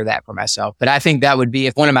engineer that for myself. But I think that would be,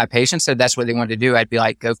 if one of my patients said that's what they wanted to do, I'd be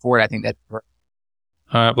like, go for it. I think that's perfect.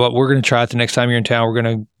 All right. Well, we're going to try it the next time you're in town. We're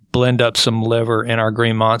going to blend up some liver in our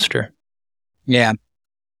green monster. Yeah.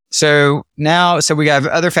 So we got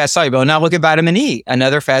other fat soluble. Now look at vitamin E,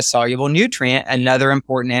 another fat soluble nutrient, another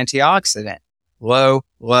important antioxidant. Low,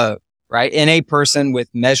 right? In a person with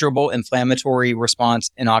measurable inflammatory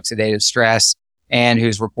response and oxidative stress and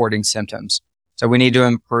who's reporting symptoms. So we need to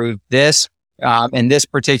improve this. In this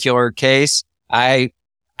particular case, I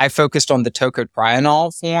focused on the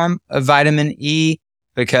tocotrienol form of vitamin E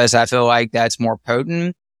because I feel like that's more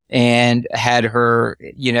potent, and had her,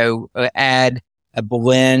 add a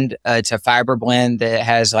blend. It's a fiber blend that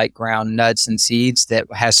has like ground nuts and seeds that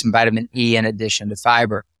has some vitamin E in addition to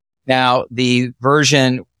fiber. Now, the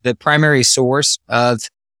primary source of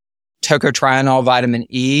tocotrienol vitamin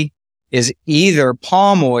E is either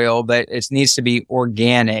palm oil, but it needs to be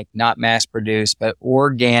organic, not mass produced, but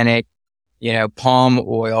organic, palm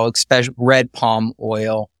oil, especially red palm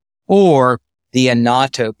oil, or the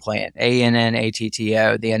annatto plant,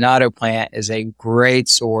 ANNATTO. The annatto plant is a great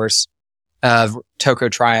source of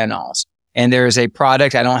tocotrienols. And there is a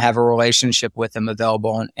product, I don't have a relationship with them,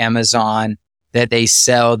 available on Amazon, that they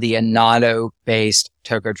sell the annatto-based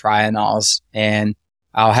tocotrienols. And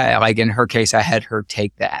in her case, I had her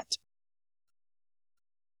take that.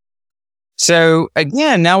 So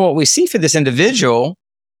again, now what we see for this individual,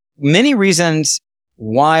 many reasons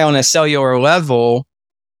why on a cellular level,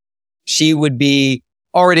 she would be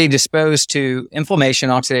already disposed to inflammation,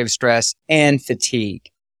 oxidative stress, and fatigue,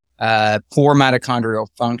 poor mitochondrial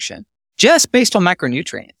function, just based on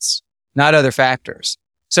micronutrients, not other factors.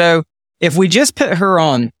 So if we just put her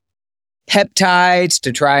on peptides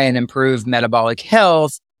to try and improve metabolic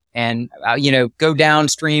health and, go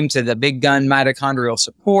downstream to the big gun mitochondrial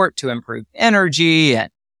support to improve energy and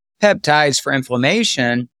peptides for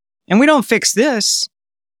inflammation, and we don't fix this,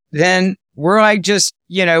 then we're like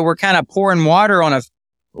we're kind of pouring water on a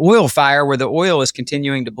oil fire where the oil is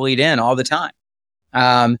continuing to bleed in all the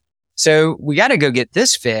time. So we got to go get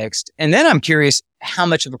this fixed. And then I'm curious, how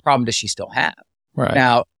much of a problem does she still have? Right.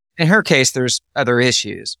 Now, in her case, there's other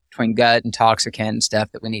issues between gut and toxicant and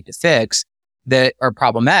stuff that we need to fix that are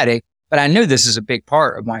problematic. But I know this is a big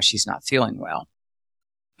part of why she's not feeling well.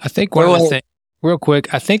 I think one of the things, real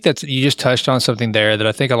quick, I think that you just touched on something there that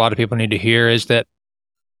I think a lot of people need to hear is that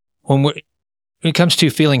when it comes to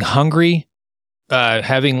feeling hungry,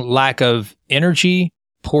 having lack of energy,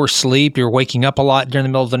 poor sleep, you're waking up a lot during the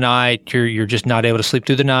middle of the night, you're just not able to sleep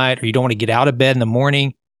through the night, or you don't want to get out of bed in the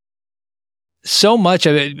morning. So much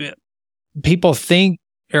of it, people think,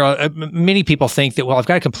 or many people think that, well, I've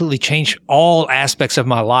got to completely change all aspects of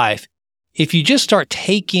my life. If you just start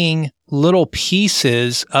taking little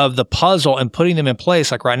pieces of the puzzle and putting them in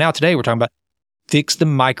place, like right now, today, we're talking about fix the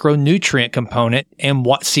micronutrient component and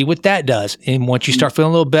see what that does. And once you start feeling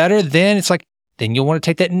a little better, then it's like, then you'll want to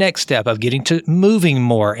take that next step of getting to moving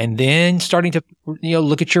more, and then starting to,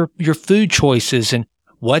 look at your food choices and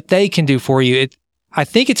what they can do for you. I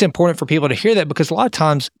think it's important for people to hear that, because a lot of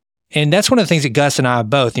times, and that's one of the things that Gus and I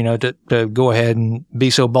both, to go ahead and be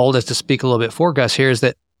so bold as to speak a little bit for Gus here, is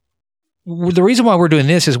that the reason why we're doing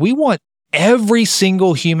this is we want every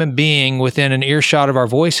single human being within an earshot of our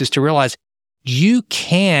voices to realize you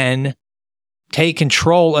can take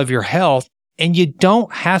control of your health, and you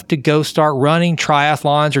don't have to go start running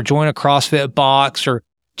triathlons or join a CrossFit box or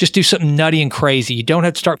just do something nutty and crazy. You don't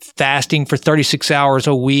have to start fasting for 36 hours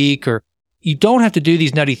a week, or you don't have to do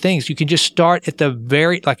these nutty things. You can just start at the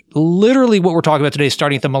literally what we're talking about today is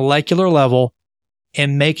starting at the molecular level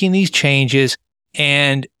and making these changes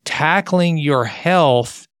and tackling your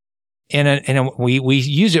health we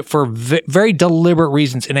use it for very deliberate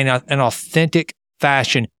reasons in an authentic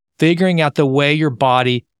fashion, figuring out the way your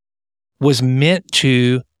body was meant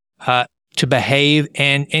to behave,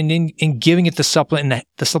 and in giving it the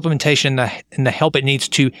supplementation and the help it needs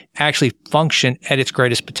to actually function at its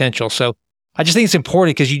greatest potential. So I just think it's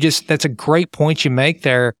important, because that's a great point you make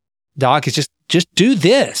there, Doc, is just do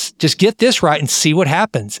this. Just get this right and see what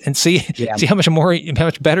happens, and see how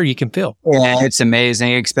much better you can feel. Yeah, it's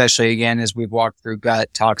amazing, especially again, as we've walked through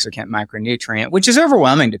gut, toxicant, micronutrient, which is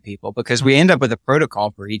overwhelming to people, because we end up with a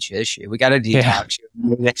protocol for each issue. We got to detox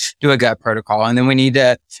you, do a gut protocol, and then we need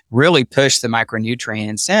to really push the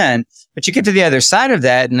micronutrients in. But you get to the other side of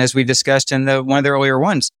that, and as we discussed in one of the earlier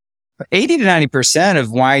ones, 80 to 90%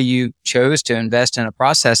 of why you chose to invest in a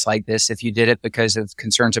process like this, if you did it because of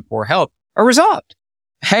concerns of poor health, are resolved.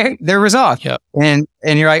 Hey, they're resolved. Yep. And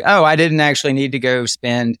you're like, oh, I didn't actually need to go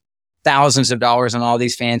spend thousands of dollars on all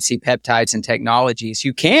these fancy peptides and technologies.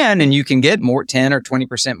 You can, and you can get more 10 or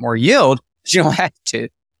 20% more yield, but you don't have to.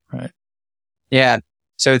 Right. Yeah.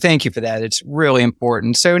 So thank you for that. It's really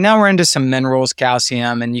important. So now we're into some minerals,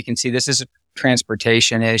 calcium, and you can see this is a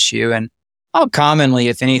transportation issue. And I'll commonly,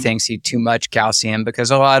 if anything, see too much calcium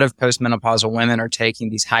because a lot of postmenopausal women are taking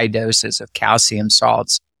these high doses of calcium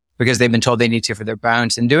salts because they've been told they need to for their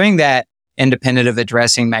bones. And doing that independent of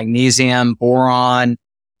addressing magnesium, boron,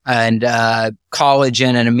 and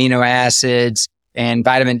collagen and amino acids and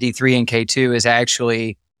vitamin D3 and K2 is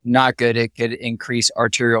actually not good. It could increase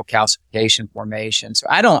arterial calcification formation. So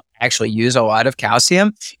I don't actually use a lot of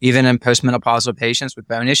calcium, even in postmenopausal patients with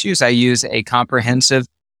bone issues. I use a comprehensive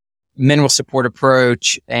mineral support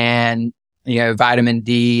approach and, vitamin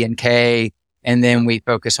D and K. And then we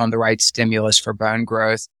focus on the right stimulus for bone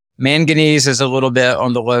growth. Manganese is a little bit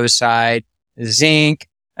on the low side. Zinc,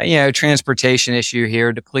 transportation issue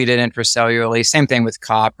here, depleted intracellularly. Same thing with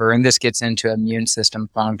copper. And this gets into immune system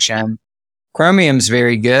function. Chromium's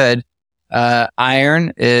very good.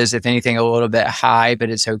 Iron is, if anything, a little bit high, but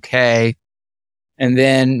it's okay. And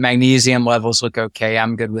then magnesium levels look okay.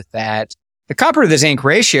 I'm good with that. The copper to the zinc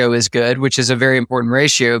ratio is good, which is a very important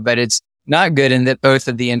ratio, but it's not good in that both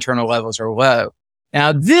of the internal levels are low.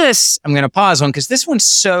 Now this, I'm going to pause on because this one's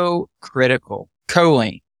so critical.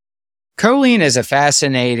 Choline. Choline is a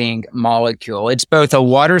fascinating molecule. It's both a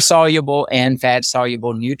water-soluble and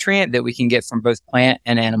fat-soluble nutrient that we can get from both plant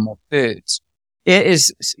and animal foods. It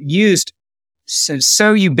is used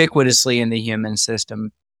so ubiquitously in the human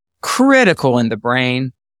system, critical in the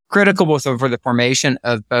brain, critical for the formation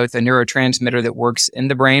of both a neurotransmitter that works in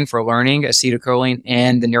the brain for learning, acetylcholine,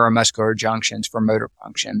 and the neuromuscular junctions for motor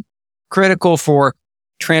function. Critical for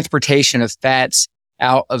transportation of fats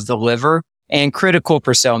out of the liver, and critical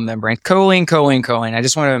for cell membrane. Choline. I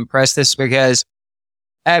just want to impress this because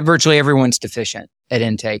virtually everyone's deficient at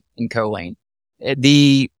intake in choline.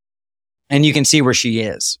 And you can see where she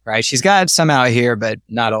is, right? She's got some out here, but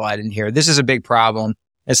not a lot in here. This is a big problem.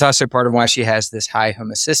 It's also part of why she has this high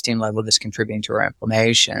homocysteine level that's contributing to her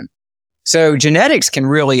inflammation. So genetics can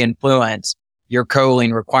really influence your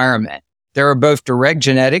choline requirement. There are both direct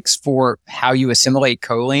genetics for how you assimilate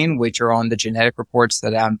choline, which are on the genetic reports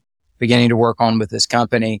that I'm beginning to work on with this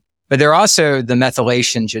company. But there are also the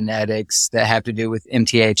methylation genetics that have to do with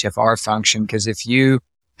MTHFR function. Because if you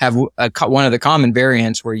have one of the common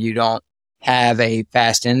variants where you don't have a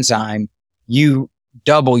fast enzyme, you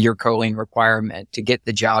double your choline requirement to get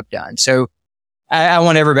the job done. So I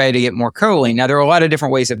want everybody to get more choline. Now, there are a lot of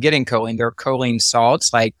different ways of getting choline. There are choline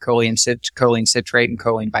salts like choline citrate and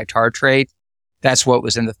choline bitartrate. That's what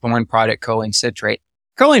was in the Thorne product, choline citrate.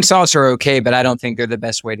 Choline salts are okay, but I don't think they're the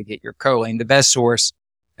best way to get your choline. The best source,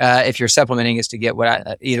 if you're supplementing, is to get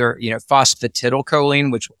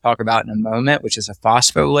phosphatidylcholine, which we'll talk about in a moment, which is a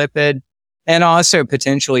phospholipid, and also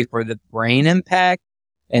potentially for the brain impact.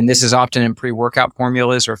 And this is often in pre-workout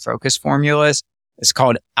formulas or focus formulas. It's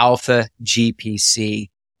called alpha GPC,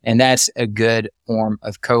 and that's a good form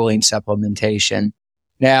of choline supplementation.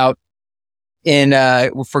 Now,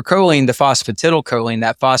 for choline, the phosphatidylcholine,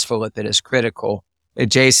 that phospholipid is critical.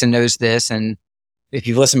 Jason knows this, and if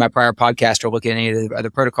you've listened to my prior podcast or look at any of the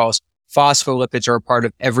other protocols, phospholipids are a part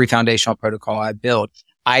of every foundational protocol I build.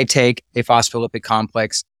 I take a phospholipid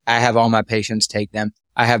complex. I have all my patients take them.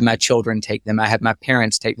 I have my children take them. I have my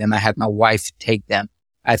parents take them. I have my wife take them.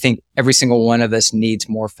 I think every single one of us needs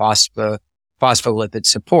more phospholipid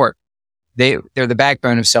support. They're the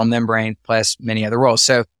backbone of cell membrane plus many other roles.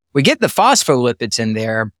 So we get the phospholipids in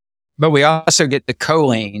there, but we also get the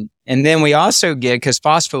choline. And then we also get, because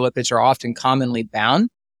phospholipids are often commonly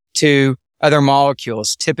bound to other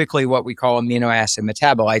molecules, typically what we call amino acid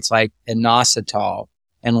metabolites like inositol,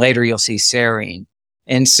 and later you'll see serine.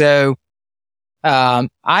 And so I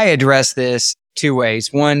address this two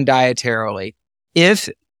ways. One, dietarily. If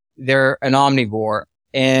they're an omnivore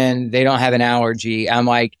and they don't have an allergy, I'm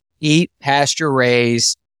like, eat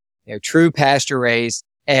pasture-raised, true pasture-raised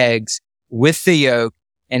eggs with the yolk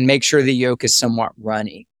and make sure the yolk is somewhat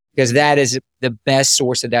runny, because that is the best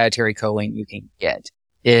source of dietary choline you can get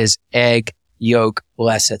is egg yolk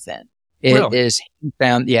lecithin. It is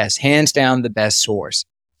hands down the best source.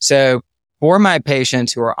 So for my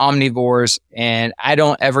patients who are omnivores, and I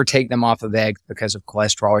don't ever take them off of eggs because of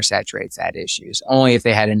cholesterol or saturated fat issues, only if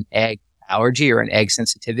they had an egg allergy or an egg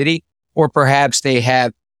sensitivity, or perhaps they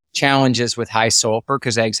have challenges with high sulfur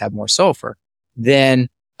because eggs have more sulfur. Then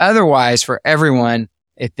otherwise, for everyone,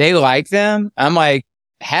 if they like them, I'm like,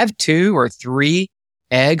 have 2 or 3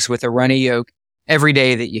 eggs with a runny yolk every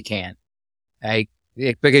day that you can.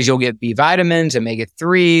 Because you'll get B vitamins,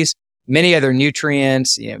 omega-3s, many other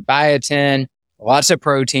nutrients, biotin, lots of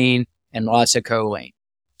protein, and lots of choline.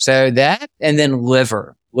 So that, and then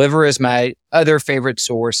liver. Liver is my other favorite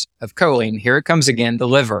source of choline. Here it comes again, the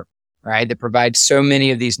liver, right? That provides so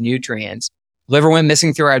many of these nutrients. liver went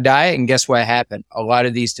missing through our diet, and guess what happened? A lot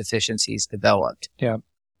of these deficiencies developed. Yeah.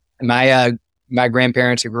 My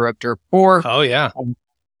grandparents who grew up dirt poor. Oh yeah.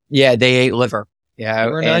 Yeah, they ate liver. Yeah.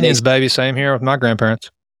 Liver and onions, baby. Same here with my grandparents.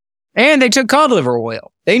 And they took cod liver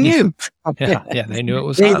oil. They knew. Yeah, they knew it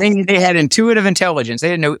was they had intuitive intelligence. They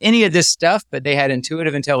didn't know any of this stuff, but they had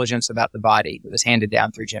intuitive intelligence about the body that was handed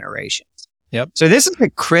down through generations. Yep. So this is a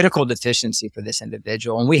critical deficiency for this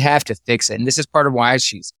individual, and we have to fix it. And this is part of why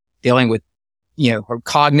she's dealing with, her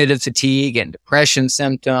cognitive fatigue and depression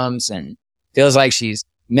symptoms, and feels like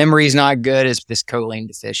memory's not good, is this choline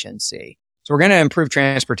deficiency. So we're going to improve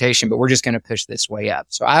transportation, but we're just going to push this way up.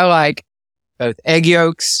 So I like both egg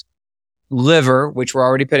yolks, liver, which we're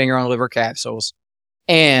already putting her on liver capsules,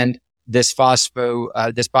 and this body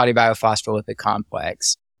biophospholipid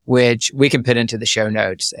complex, which we can put into the show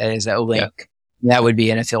notes as a link. Yeah. That would be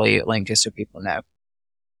an affiliate link, just so people know.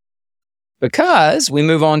 Because we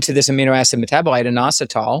move on to this amino acid metabolite,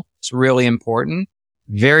 inositol. It's really important,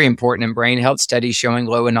 very important in brain health. Studies showing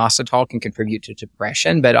low inositol can contribute to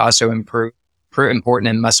depression, but also important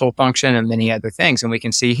in muscle function and many other things. And we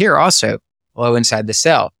can see here also low inside the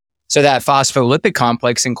cell. So that phospholipid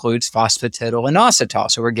complex includes phosphatidylinositol.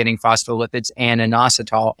 So we're getting phospholipids and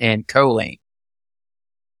inositol and choline.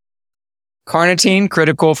 Carnitine,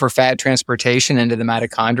 critical for fat transportation into the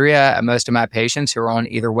mitochondria. Most of my patients who are on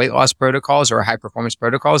either weight loss protocols or high performance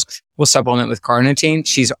protocols will supplement with carnitine.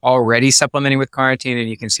 She's already supplementing with carnitine, and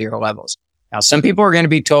you can see her levels. Now, some people are going to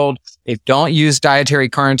be told they don't use dietary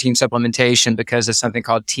carnitine supplementation because of something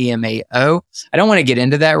called TMAO. I don't want to get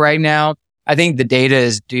into that right now. I think the data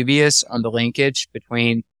is dubious on the linkage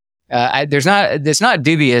between, it's not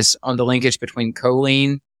dubious on the linkage between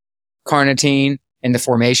choline, carnitine, and the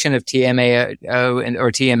formation of TMAO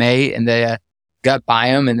or TMA in the gut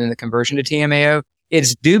biome and then the conversion to TMAO.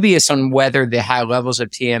 It's dubious on whether the high levels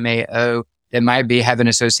of TMAO that might have an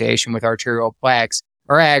association with arterial plaques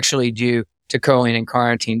are actually due to choline and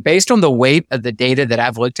carnitine. Based on the weight of the data that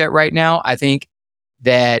I've looked at right now, I think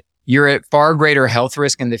that you're at far greater health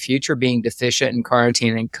risk in the future being deficient in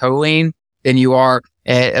carnitine and choline than you are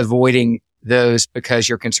at avoiding those because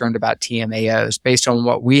you're concerned about TMAOs. Based on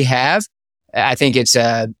what we have, I think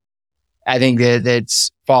that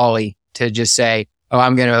it's folly to just say, oh,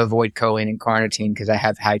 I'm going to avoid choline and carnitine because I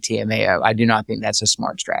have high TMAO. I do not think that's a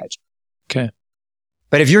smart strategy. Okay.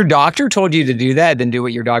 But if your doctor told you to do that, then do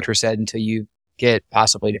what your doctor said until you get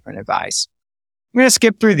possibly different advice. I'm going to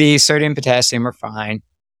skip through these. Sodium, potassium are fine.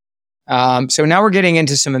 So now we're getting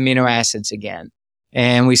into some amino acids again.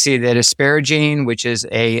 And we see that asparagine, which is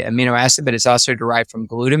a amino acid, but it's also derived from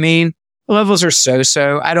glutamine. The levels are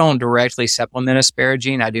so-so. I don't directly supplement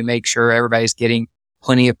asparagine. I do make sure everybody's getting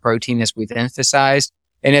plenty of protein, as we've emphasized.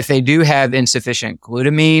 And if they do have insufficient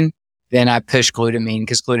glutamine, then I push glutamine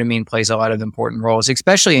because glutamine plays a lot of important roles,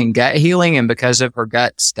 especially in gut healing. And because of her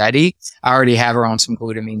gut study, I already have her on some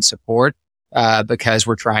glutamine support because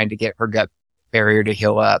we're trying to get her gut barrier to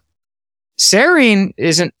heal up. Serine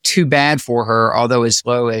isn't too bad for her, although it's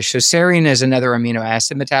lowish. So serine is another amino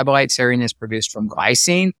acid metabolite. Serine is produced from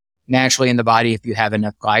glycine naturally in the body if you have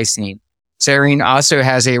enough glycine. Serine also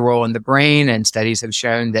has a role in the brain, and studies have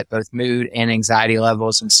shown that both mood and anxiety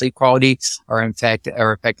levels and sleep quality are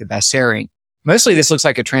affected by serine. Mostly this looks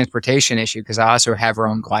like a transportation issue because I also have her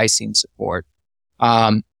own glycine support.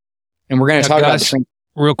 And we're going to talk about this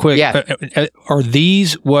real quick. Yeah. Are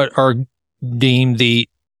these what are deemed the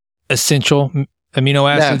essential amino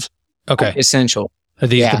acids? No, okay. Essential. Are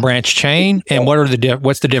these the branch chain? And what are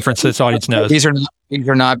what's the difference this audience knows? These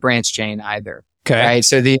are not branch chain either. Okay. Right.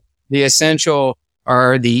 So the essential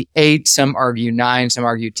are the 8, some argue 9, some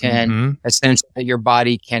argue 10 essential that your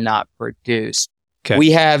body cannot produce. Okay.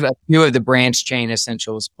 We have a few of the branch chain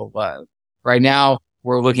essentials below. Right now,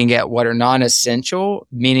 we're looking at what are non-essential,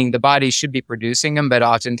 meaning the body should be producing them, but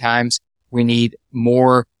oftentimes we need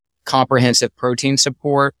more comprehensive protein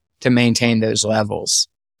support to maintain those levels.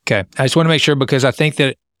 Okay. I just want to make sure because I think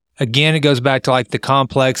that, again, it goes back to like the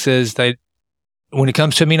complexes. When it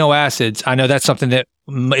comes to amino acids, I know that's something that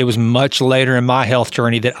it was much later in my health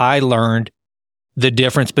journey that I learned the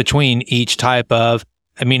difference between each type of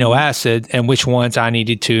amino acid and which ones I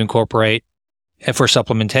needed to incorporate for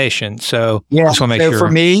supplementation. So I just want to make sure.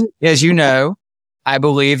 For me, as you know, I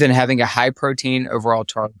believe in having a high protein overall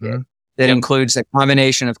target that includes a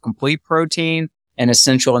combination of complete protein and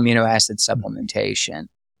essential amino acid supplementation.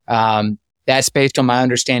 That's based on my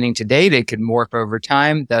understanding to date. It could morph over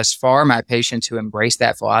time. Thus far, my patients who embrace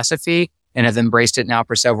that philosophy and have embraced it now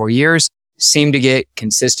for several years seem to get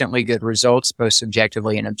consistently good results, both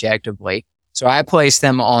subjectively and objectively. So I place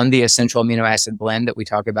them on the essential amino acid blend that we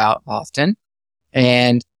talk about often.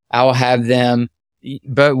 And I'll have them,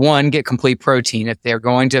 but one, get complete protein. If they're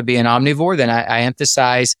going to be an omnivore, then I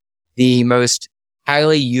emphasize the most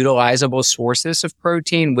highly utilizable sources of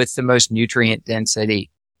protein with the most nutrient density.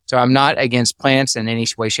 So I'm not against plants in any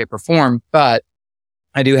way, shape, or form, but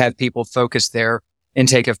I do have people focus their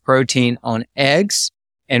intake of protein on eggs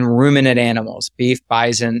and ruminant animals, beef,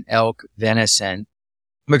 bison, elk, venison,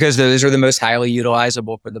 because those are the most highly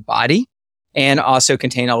utilizable for the body and also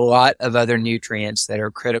contain a lot of other nutrients that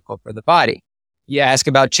are critical for the body. You ask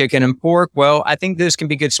about chicken and pork. Well, I think those can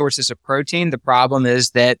be good sources of protein. The problem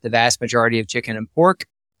is that the vast majority of chicken and pork,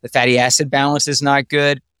 the fatty acid balance is not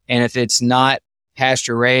good. And if it's not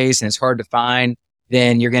pasture raised and it's hard to find,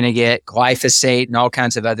 then you're going to get glyphosate and all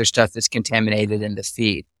kinds of other stuff that's contaminated in the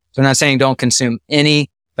feed. So I'm not saying don't consume any,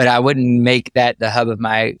 but I wouldn't make that the hub of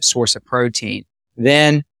my source of protein.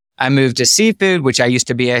 Then I moved to seafood, which I used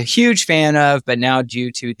to be a huge fan of, but now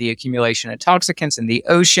due to the accumulation of toxicants in the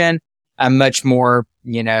ocean, I'm much more,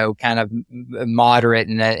 kind of moderate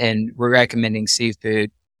in recommending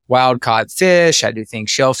seafood. Wild caught fish, I do think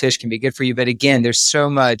shellfish can be good for you. But again, there's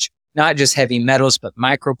so much, not just heavy metals, but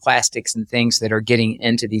microplastics and things that are getting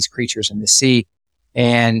into these creatures in the sea.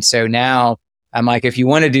 And so now I'm like, if you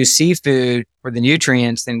want to do seafood for the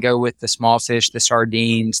nutrients, then go with the small fish, the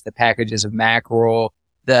sardines, the packages of mackerel,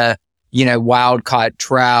 the, wild caught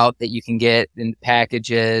trout that you can get in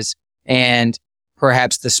packages, and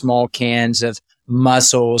perhaps the small cans of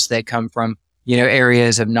mussels that come from,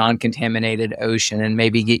 areas of non-contaminated ocean, and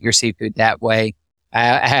maybe get your seafood that way.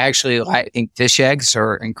 I think fish eggs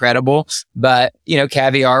are incredible, but,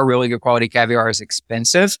 caviar, really good quality caviar is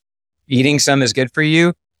expensive. Eating some is good for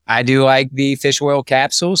you. I do like the fish oil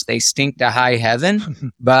capsules. They stink to high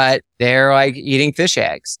heaven, but they're like eating fish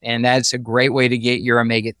eggs. And that's a great way to get your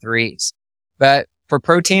omega-3s. But for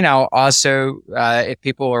protein, I'll also, if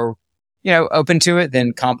people are, open to it,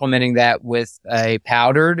 then complementing that with a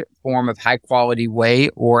powdered form of high quality whey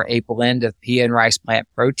or a blend of pea and rice plant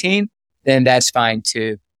protein, then that's fine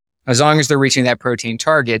too, as long as they're reaching that protein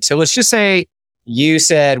target. So let's just say you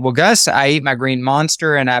said, well, Gus, I eat my green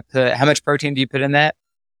monster and I put, how much protein do you put in that?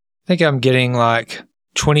 I think I'm getting like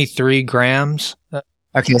 23 grams.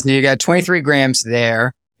 Okay, so you got 23 grams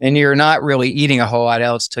there, and you're not really eating a whole lot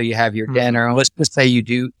else till you have your dinner. Let's just say you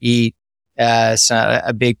do eat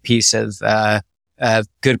a big piece of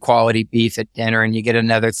good quality beef at dinner, and you get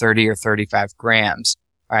another 30 or 35 grams.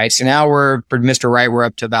 All right, so now for Mr. Wright, we're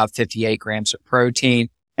up to about 58 grams of protein.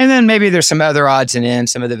 And then maybe there's some other odds and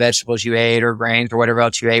ends, some of the vegetables you ate or grains or whatever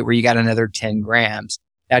else you ate, where you got another 10 grams.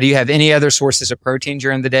 Now, do you have any other sources of protein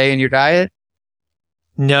during the day in your diet?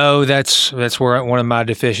 No, that's where one of my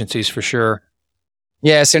deficiencies for sure.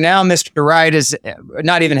 Yeah. So now Mr. Wright is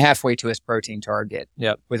not even halfway to his protein target.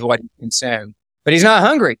 Yep. With what he consumed, but he's not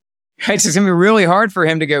hungry. Right? So it's gonna be really hard for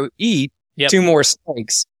him to go eat 2 more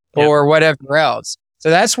steaks or whatever else. So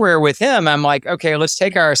that's where with him, I'm like, okay, let's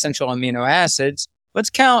take our essential amino acids. Let's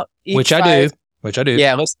count each Which I do.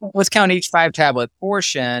 Yeah. Let's count each 5-tablet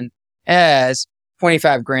portion as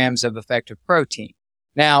 25 grams of effective protein.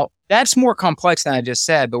 Now, that's more complex than I just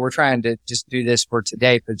said, but we're trying to just do this for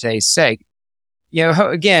today's sake.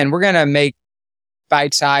 Again, we're going to make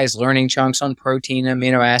bite-sized learning chunks on protein and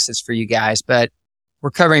amino acids for you guys, but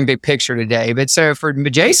we're covering big picture today. But so for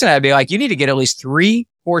Jason, I'd be like, you need to get at least 3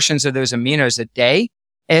 portions of those aminos a day.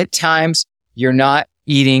 At times, you're not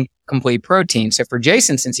eating complete protein. So for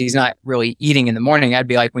Jason, since he's not really eating in the morning, I'd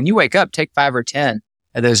be like, when you wake up, take 5 or 10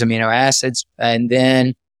 of those amino acids, and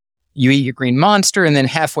then you eat your green monster, and then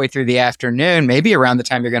halfway through the afternoon, maybe around the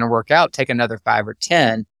time you're going to work out, take another 5 or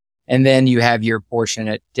 10, and then you have your portion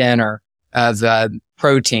at dinner of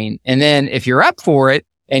protein. And then if you're up for it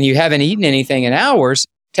and you haven't eaten anything in hours,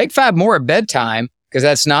 take 5 more at bedtime, because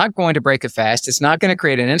that's not going to break a fast. It's not going to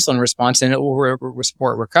create an insulin response, and it will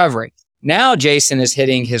support recovery. Now Jason is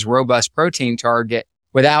hitting his robust protein target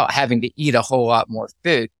without having to eat a whole lot more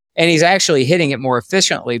food. And he's actually hitting it more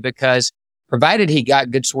efficiently, because provided he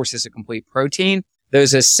got good sources of complete protein,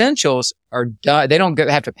 those essentials are done. They don't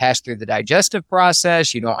have to pass through the digestive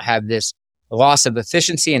process. You don't have this loss of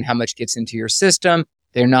efficiency in how much gets into your system.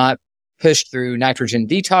 They're not pushed through nitrogen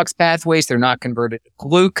detox pathways. They're not converted to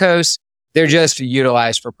glucose. They're just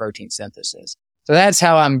utilized for protein synthesis. So that's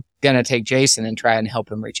how I'm going to take Jason and try and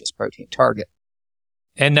help him reach his protein target.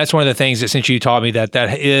 And that's one of the things that, since you taught me that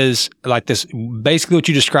is like this, basically what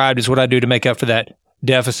you described is what I do to make up for that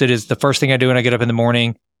deficit. Is the first thing I do when I get up in the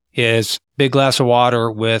morning is big glass of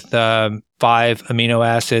water with 5 amino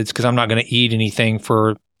acids, because I'm not going to eat anything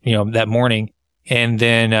for, that morning. And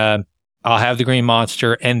then I'll have the green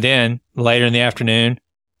monster. And then later in the afternoon,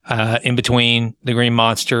 in between the Green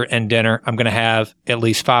Monster and dinner, I'm going to have at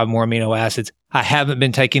least 5 more amino acids. I haven't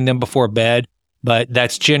been taking them before bed, but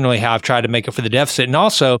that's generally how I've tried to make it for the deficit. And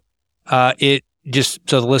also, it just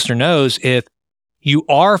so the listener knows, if you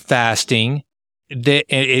are fasting, that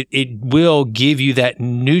it will give you that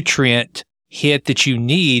nutrient hit that you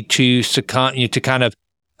need to kind of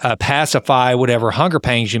pacify whatever hunger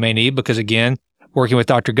pangs you may need. Because again, working with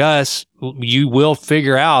Dr. Gus, you will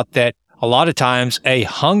figure out that a lot of times a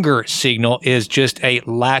hunger signal is just a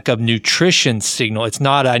lack of nutrition signal. It's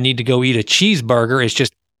not, I need to go eat a cheeseburger. It's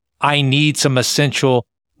just, I need some essential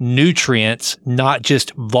nutrients, not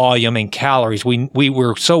just volume and calories. We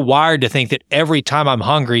were so wired to think that every time I'm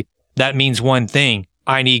hungry, that means one thing: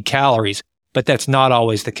 I need calories, but that's not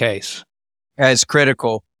always the case. It's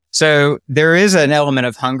critical. So there is an element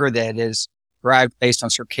of hunger that is derived based on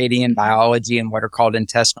circadian biology and what are called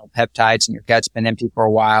intestinal peptides, and your gut's been empty for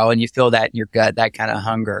a while and you feel that in your gut, that kind of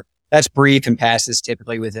hunger. That's brief and passes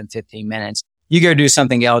typically within 15 minutes. You go do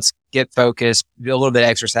something else, get focused, do a little bit of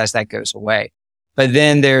exercise, that goes away. But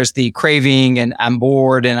then there's the craving, and I'm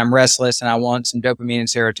bored and I'm restless and I want some dopamine and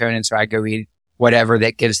serotonin. So I go eat whatever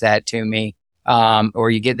that gives that to me.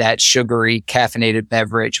 Or you get that sugary caffeinated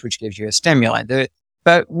beverage, which gives you a stimulant.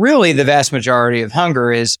 But really the vast majority of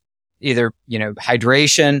hunger is either,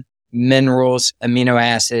 hydration, minerals, amino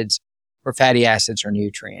acids, or fatty acids or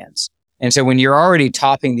nutrients. And so when you're already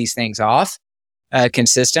topping these things off,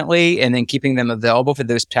 consistently and then keeping them available for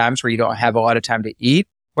those times where you don't have a lot of time to eat,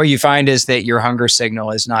 what you find is that your hunger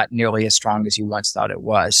signal is not nearly as strong as you once thought it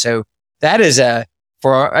was. So that is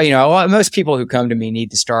most people who come to me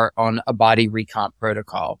need to start on a body recomp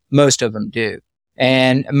protocol. Most of them do.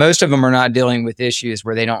 And most of them are not dealing with issues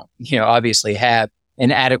where they don't, obviously have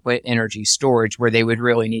an adequate energy storage where they would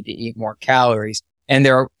really need to eat more calories. And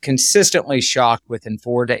they're consistently shocked within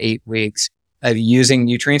 4 to 8 weeks of using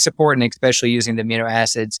nutrient support and especially using the amino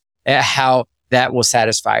acids at how that will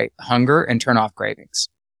satisfy hunger and turn off cravings.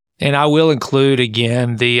 And I will include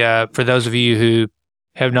again for those of you who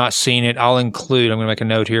have not seen it, I'm going to make a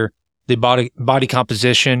note here, the body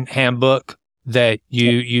composition handbook that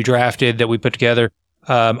you drafted that we put together.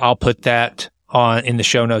 I'll put that in the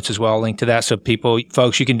show notes as well. I'll link to that. So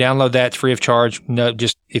folks, you can download that. It's free of charge. No,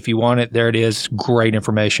 just if you want it, there it is. Great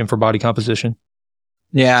information for body composition.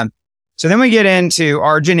 Yeah. So then we get into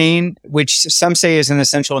arginine, which some say is an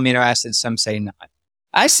essential amino acid, some say not.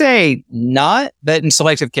 I say not, but in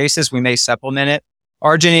selective cases, we may supplement it.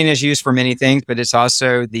 Arginine is used for many things, but it's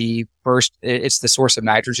also it's the source of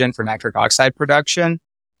nitrogen for nitric oxide production.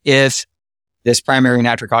 If this primary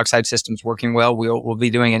nitric oxide system is working well, we'll be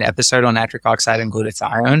doing an episode on nitric oxide and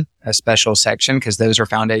glutathione, a special section, because those are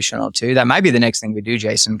foundational too. That might be the next thing we do,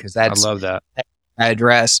 Jason, because I love that. I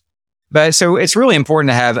address. But so it's really important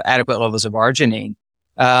to have adequate levels of arginine.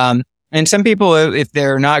 And some people, if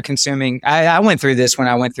they're not consuming, I went through this when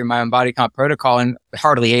I went through my own body comp protocol and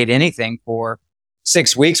hardly ate anything for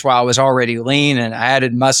 6 weeks while I was already lean, and I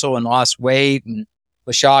added muscle and lost weight and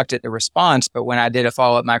was shocked at the response. But when I did a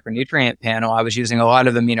follow-up micronutrient panel, I was using a lot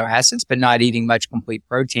of amino acids, but not eating much complete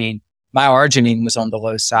protein. My arginine was on the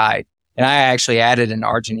low side. And I actually added an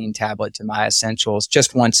arginine tablet to my essentials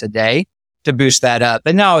just once a day to boost that up.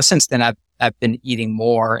 But no, since then I've been eating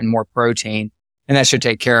more and more protein, and that should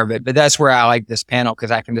take care of it. But that's where I like this panel,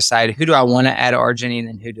 because I can decide who do I want to add arginine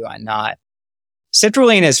and who do I not.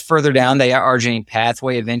 Citrulline is further down the arginine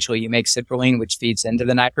pathway. Eventually you make citrulline, which feeds into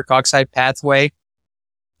the nitric oxide pathway.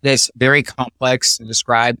 It's very complex to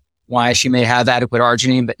describe why she may have adequate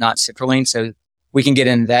arginine, but not citrulline. So we can get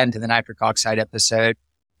into that into the nitric oxide episode.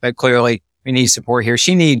 But clearly we need support here.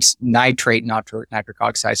 She needs nitrate, nitric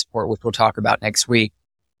oxide support, which we'll talk about next week.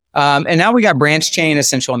 And now we got branched chain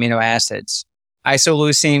essential amino acids.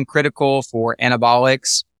 Isoleucine, critical for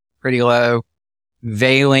anabolics, pretty low.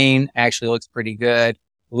 Valine actually looks pretty good.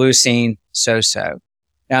 Leucine, so-so.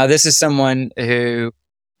 Now, this is someone who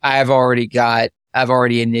I've already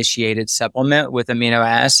initiated supplement with amino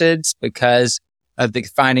acids because of the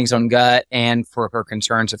findings on gut and for her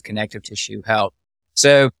concerns of connective tissue health.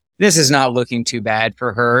 So this is not looking too bad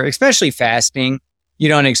for her, especially fasting. You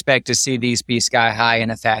don't expect to see these be sky high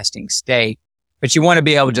in a fasting state, but you want to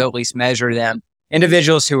be able to at least measure them.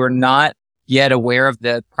 Individuals who are not yet aware of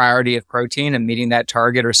the priority of protein and meeting that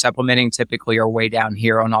target or supplementing typically are way down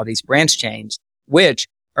here on all these branch chains, which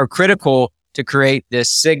are critical to create this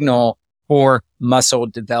signal for muscle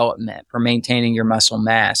development, for maintaining your muscle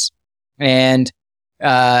mass. And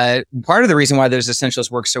part of the reason why those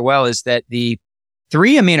essentials work so well is that the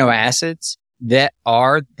 3 amino acids that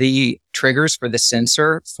are the triggers for the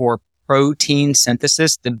sensor for protein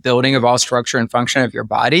synthesis, the building of all structure and function of your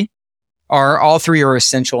body, all three are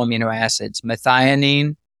essential amino acids: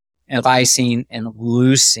 methionine, and lysine, and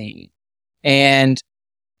leucine. And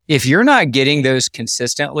if you're not getting those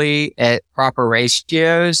consistently at proper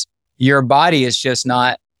ratios, your body is just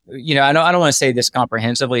not, I don't want to say this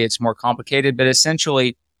comprehensively. It's more complicated, but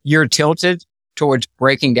essentially you're tilted towards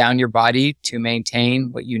breaking down your body to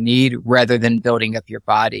maintain what you need rather than building up your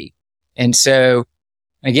body. And so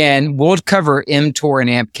again, we'll cover mTOR and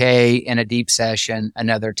AMPK in a deep session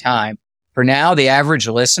another time. For now, the average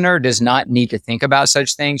listener does not need to think about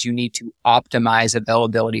such things. You need to optimize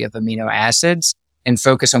availability of amino acids and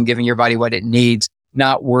focus on giving your body what it needs,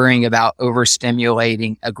 not worrying about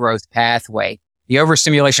overstimulating a growth pathway. The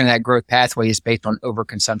overstimulation of that growth pathway is based on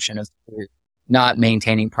overconsumption of food, not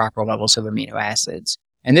maintaining proper levels of amino acids.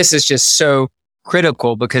 And this is just so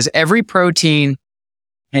critical because every protein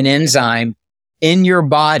and enzyme in your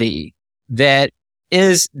body that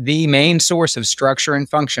is the main source of structure and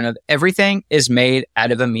function of everything is made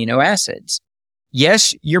out of amino acids.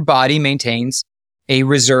 Yes, your body maintains a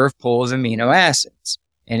reserve pool of amino acids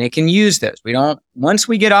and it can use those. Once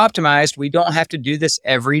we get optimized, we don't have to do this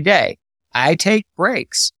every day. I take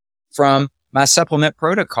breaks from my supplement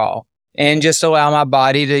protocol and just allow my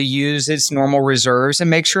body to use its normal reserves and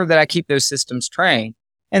make sure that I keep those systems trained.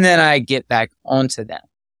 And then I get back onto them.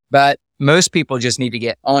 But most people just need to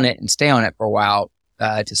get on it and stay on it for a while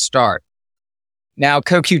to start. Now,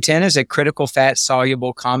 CoQ10 is a critical fat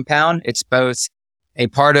soluble compound. It's both a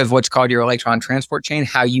part of what's called your electron transport chain,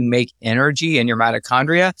 how you make energy in your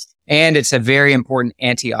mitochondria, and it's a very important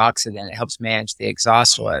antioxidant. It helps manage the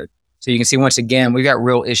exhaust load. So you can see, once again, we've got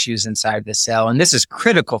real issues inside the cell, and this is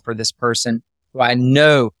critical for this person who I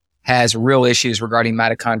know has real issues regarding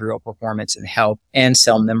mitochondrial performance and health and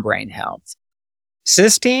cell membrane health.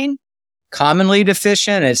 Cysteine, commonly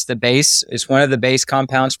deficient. It's one of the base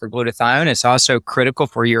compounds for glutathione. It's also critical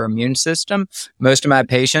for your immune system. Most of my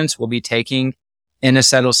patients will be taking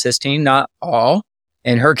N-acetylcysteine, not all.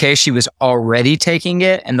 In her case, she was already taking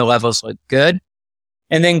it and the levels look good.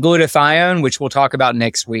 And then glutathione, which we'll talk about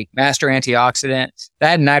next week, master antioxidant.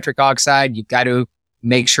 That and nitric oxide, you've got to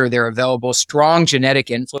make sure they're available. Strong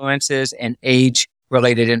genetic influences and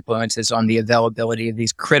age-related influences on the availability of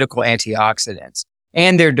these critical antioxidants.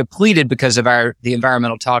 And they're depleted because of the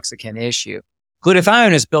environmental toxicant issue.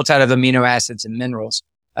 Glutathione is built out of amino acids and minerals.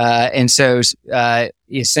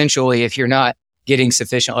 Essentially, if you're not getting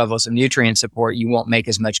sufficient levels of nutrient support, you won't make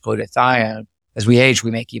as much glutathione. As we age, we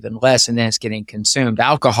make even less, and then it's getting consumed.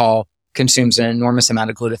 Alcohol consumes an enormous amount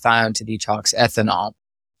of glutathione to detox ethanol.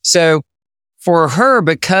 So for her,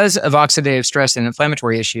 because of oxidative stress and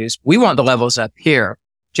inflammatory issues, we want the levels up here.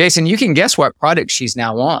 Jason, you can guess what product she's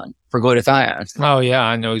now on for glutathione. Oh, yeah,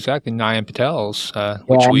 I know exactly. Nayan Patel's,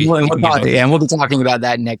 we'll be talking about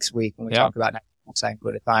that next week when we talk about nitric oxide and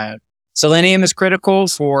glutathione. Selenium is critical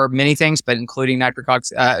for many things, but including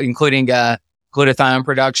glutathione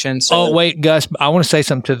production. So, oh, wait, Gus, I want to say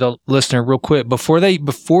something to the listener real quick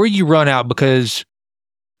before you run out, because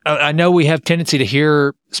I know we have tendency to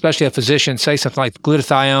hear, especially a physician, say something like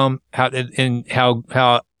glutathione,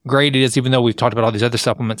 how great it is, even though we've talked about all these other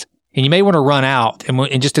supplements. And you may want to run out,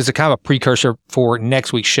 and just as a kind of a precursor for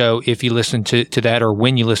next week's show, if you listen to that or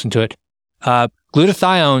when you listen to it,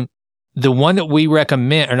 glutathione, the one that we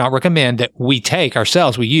that we take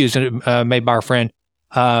ourselves, we use, made by our friend,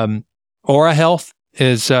 Aura Health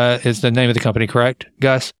is the name of the company, correct,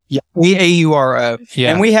 Gus? Yeah, AURO.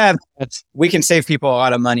 Yeah. And we can save people a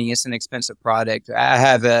lot of money. It's an expensive product. I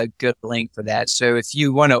have a good link for that. So if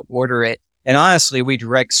you want to order it, and honestly, we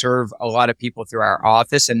direct serve a lot of people through our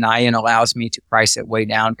office, and Nayan allows me to price it way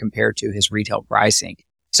down compared to his retail pricing.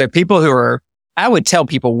 So I would tell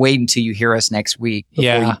people, wait until you hear us next week.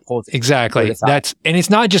 Yeah, exactly. And it's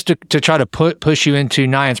not just to try to push you into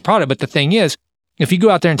Nayan's product, but the thing is, if you go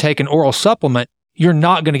out there and take an oral supplement, you're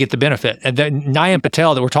not going to get the benefit. And Nayan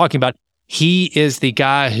Patel that we're talking about, he is the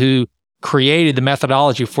guy who created the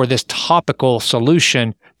methodology for this topical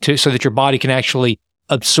solution so that your body can actually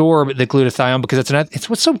absorb the glutathione, because it's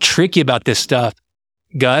what's so tricky about this stuff,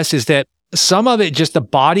 Gus, is that some of it, just the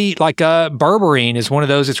body, like berberine is one of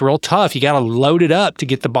those, it's real tough. You got to load it up to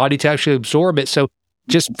get the body to actually absorb it. So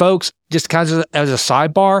just folks, just kind of as a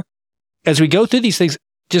sidebar, as we go through these things,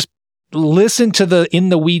 just listen to the in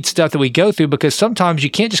the weed stuff that we go through, because sometimes you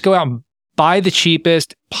can't just go out and buy the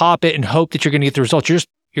cheapest, pop it, and hope that you're going to get the results.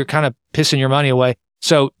 You're kind of pissing your money away.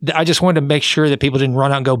 So I just wanted to make sure that people didn't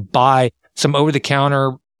run out and go buy some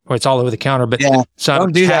over-the-counter or it's all over the counter, but Yeah, some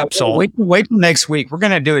don't do capsule. that. Wait till next week. We're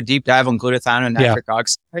going to do a deep dive on glutathione and nitric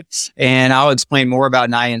oxide, and I'll explain more about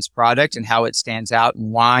Nian's product and how it stands out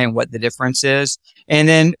and why and what the difference is. And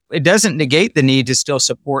then it doesn't negate the need to still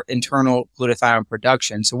support internal glutathione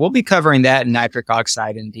production. So we'll be covering that in nitric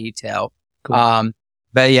oxide in detail. Cool.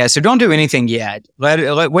 But yeah, so don't do anything yet.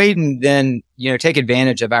 Let wait and then, take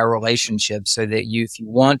advantage of our relationship so that if you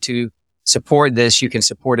want to support this, you can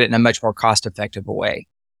support it in a much more cost-effective way.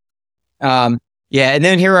 And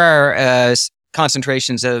then here are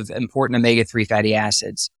concentrations of important omega-3 fatty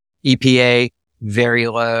acids. EPA, very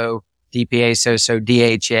low. DPA, so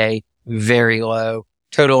DHA, very low.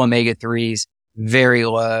 Total omega-3s, very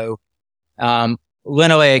low.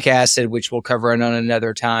 Linoleic acid, which we'll cover on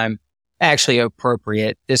another time, actually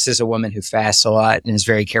appropriate. This is a woman who fasts a lot and is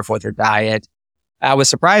very careful with her diet. I was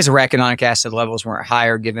surprised arachidonic acid levels weren't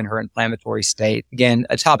higher given her inflammatory state. Again,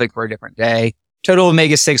 a topic for a different day. Total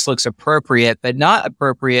omega-6 looks appropriate, but not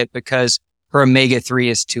appropriate because her omega-3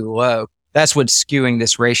 is too low. That's what's skewing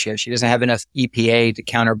this ratio. She doesn't have enough EPA to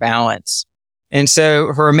counterbalance. And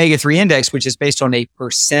so her omega-3 index, which is based on a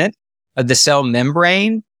percent of the cell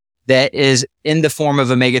membrane that is in the form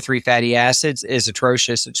of omega-3 fatty acids, is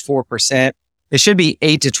atrocious. It's 4%. It should be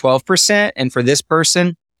 8 to 12%. And for this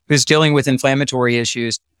person who's dealing with inflammatory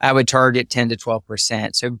issues, I would target 10 to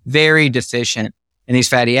 12%. So very deficient in these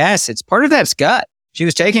fatty acids. Part of that's gut. She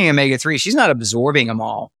was taking omega-3. She's not absorbing them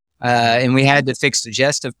all. And we had to fix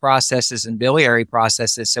digestive processes and biliary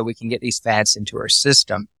processes so we can get these fats into her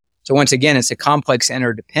system. So once again, it's a complex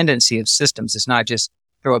interdependency of systems. It's not just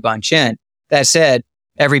throw a bunch in. That said,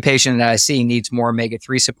 every patient that I see needs more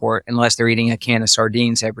omega-3 support unless they're eating a can of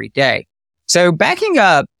sardines every day. So backing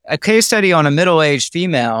up, a case study on a middle-aged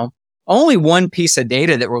female, only one piece of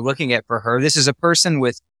data that we're looking at for her. This is a person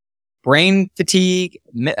with brain fatigue,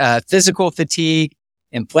 physical fatigue,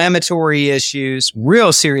 inflammatory issues,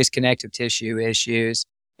 real serious connective tissue issues,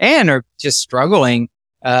 and are just struggling,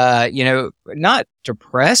 not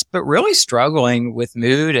depressed, but really struggling with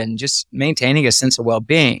mood and just maintaining a sense of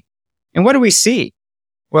well-being. And what do we see?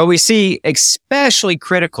 Well, we see especially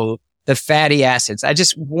critical the fatty acids. I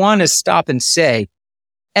just want to stop and say,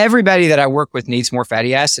 everybody that I work with needs more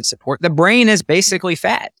fatty acid support. The brain is basically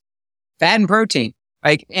fat and protein.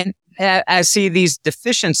 And I see these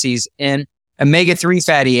deficiencies in omega-3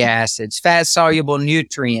 fatty acids, fat-soluble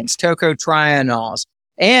nutrients, tocotrienols,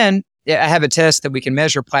 and I have a test that we can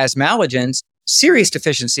measure plasmalogens, serious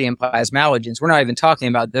deficiency in plasmalogens. We're not even talking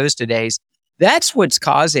about those today. That's what's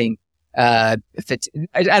causing, I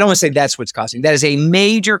don't want to say that's what's causing. That is a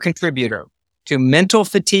major contributor to mental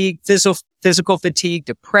fatigue, physical fatigue,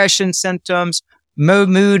 depression symptoms,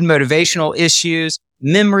 mood, motivational issues,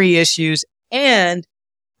 memory issues, and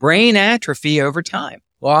brain atrophy over time.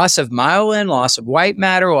 Loss of myelin, loss of white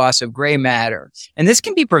matter, loss of gray matter. And this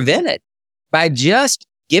can be prevented by just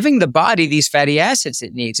giving the body these fatty acids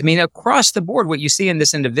it needs. I mean, across the board, what you see in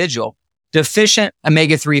this individual, deficient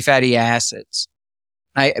omega-3 fatty acids.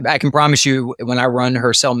 I can promise you when I run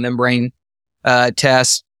her cell membrane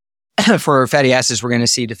test for fatty acids, we're going to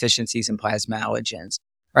see deficiencies in plasmalogens.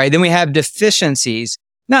 All right. Then we have deficiencies,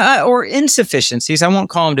 or insufficiencies. I won't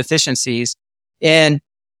call them deficiencies in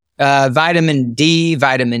vitamin D,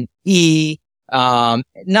 vitamin E,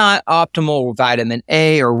 not optimal vitamin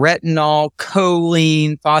A or retinol,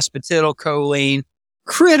 choline, phosphatidylcholine,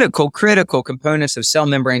 critical components of cell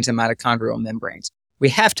membranes and mitochondrial membranes. We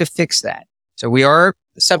have to fix that. So we are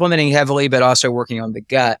supplementing heavily, but also working on the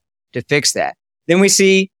gut to fix that. Then we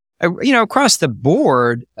see, across the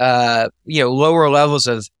board, lower levels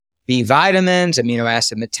of B vitamins, amino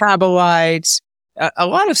acid metabolites, a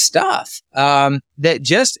lot of stuff that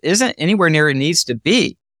just isn't anywhere near it needs to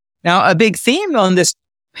be. Now, a big theme on this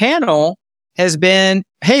panel has been,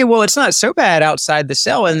 hey, well, it's not so bad outside the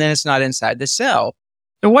cell, and then it's not inside the cell.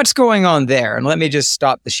 So what's going on there? And let me just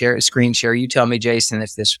stop the screen share. You tell me, Jason,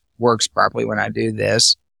 if this works properly when I do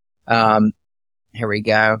this. Here we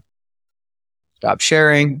go. Stop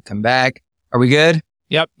sharing. Come back. Are we good?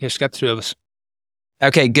 Yep. Just got the two of us.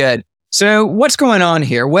 Okay, good. So what's going on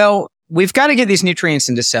here? Well, we've got to get these nutrients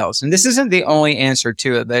into cells. And this isn't the only answer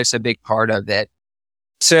to it, but it's a big part of it.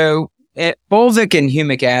 So fulvic and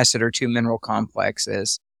humic acid are two mineral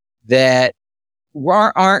complexes that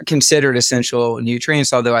aren't considered essential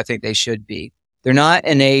nutrients, although I think they should be. They're not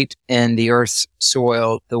innate in the Earth's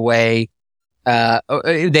soil the way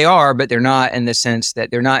they are, but they're not in the sense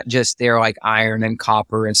that they're not just there like iron and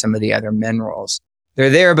copper and some of the other minerals. They're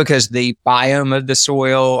there because the biome of the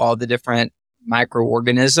soil, all the different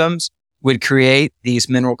microorganisms would create these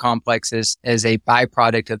mineral complexes as a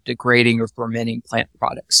byproduct of degrading or fermenting plant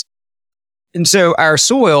products. And so our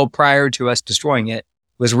soil, prior to us destroying it,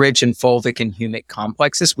 was rich in fulvic and humic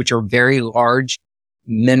complexes, which are very large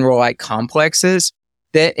mineral-like complexes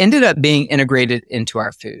that ended up being integrated into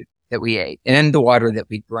our food that we ate and the water that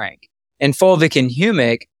we drank. And fulvic and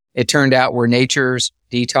humic, it turned out, were nature's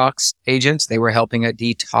detox agents. They were helping it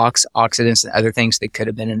detox oxidants and other things that could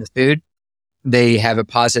have been in the food. They have a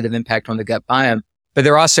positive impact on the gut biome, but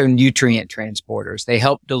they're also nutrient transporters. They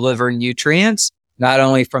help deliver nutrients, not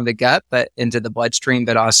only from the gut, but into the bloodstream,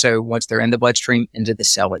 but also once they're in the bloodstream, into the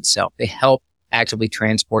cell itself. They help actively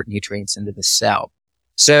transport nutrients into the cell.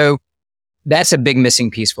 So that's a big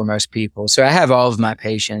missing piece for most people. So I have all of my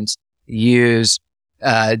patients use,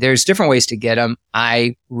 there's different ways to get them.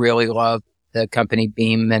 I really love the company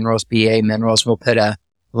Beam Minerals, BA Minerals. We'll put a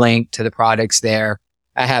link to the products there.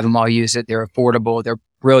 I have them all use it. They're affordable. They're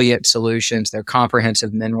brilliant solutions. They're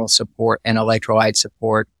comprehensive mineral support and electrolyte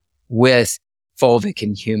support with fulvic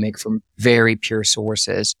and humic from very pure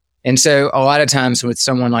sources. And so a lot of times with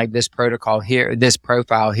someone like this profile here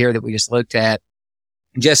that we just looked at,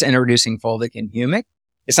 just introducing fulvic and humic,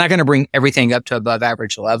 it's not going to bring everything up to above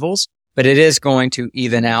average levels, but it is going to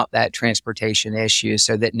even out that transportation issue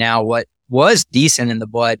so that now what was decent in the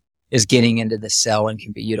blood is getting into the cell and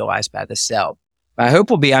can be utilized by the cell. My hope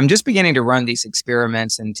will be, I'm just beginning to run these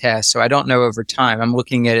experiments and tests, so I don't know over time. I'm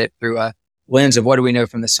looking at it through a lens of what do we know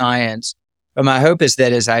from the science. But my hope is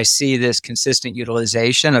that as I see this consistent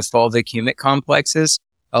utilization of fulvic humic complexes,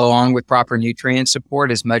 along with proper nutrient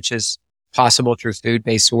support as much as possible through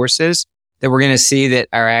food-based sources, that we're going to see that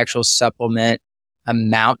our actual supplement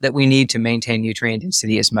amount that we need to maintain nutrient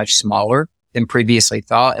density is much smaller than previously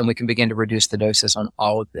thought, and we can begin to reduce the doses on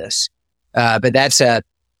all of this. But that's a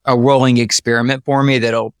rolling experiment for me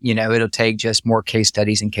that'll take just more case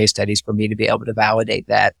studies for me to be able to validate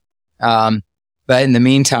that. But in the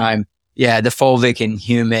meantime, the fulvic and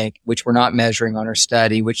humic, which we're not measuring on our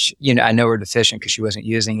study, which, I know we're deficient because she wasn't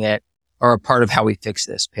using it, are a part of how we fix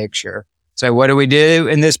this picture. So what do we do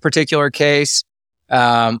in this particular case?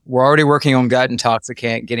 We're already working on gut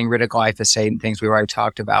intoxicant, getting rid of glyphosate and things we already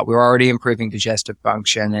talked about. We're already improving digestive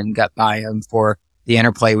function and gut biome for the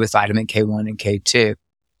interplay with vitamin K1 and K2.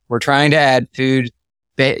 We're trying to add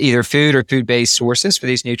either food or food-based sources for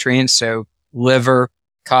these nutrients. So liver,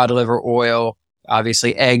 cod liver oil,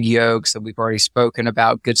 obviously egg yolks that we've already spoken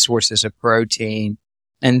about, good sources of protein.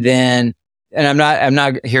 And then, I'm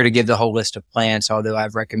not here to give the whole list of plants, although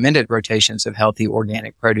I've recommended rotations of healthy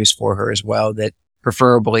organic produce for her as well, that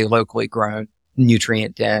preferably locally grown,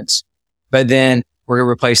 nutrient dense. But then we're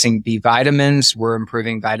replacing B vitamins. We're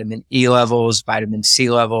improving vitamin E levels, vitamin C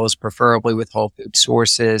levels, preferably with whole food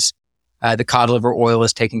sources. The cod liver oil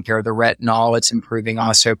is taking care of the retinol. It's improving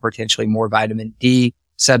also potentially more vitamin D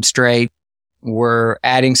substrate. We're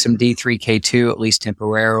adding some D3K2, at least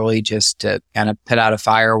temporarily, just to kind of put out a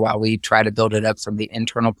fire while we try to build it up from the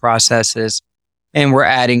internal processes. And we're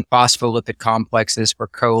adding phospholipid complexes for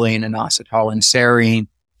choline, inositol, and serine.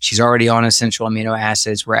 She's already on essential amino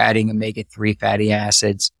acids. We're adding omega-3 fatty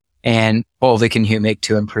acids and fulvic and humic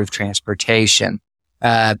to improve transportation.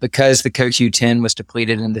 Because the CoQ10 was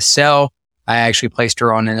depleted in the cell, I actually placed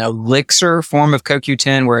her on an elixir form of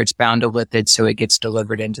CoQ10 where it's bound to lipids so it gets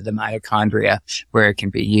delivered into the mitochondria where it can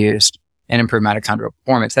be used and improve mitochondrial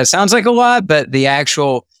performance. That sounds like a lot, but the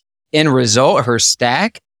actual end result, her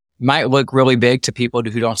stack, might look really big to people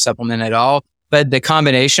who don't supplement at all. But the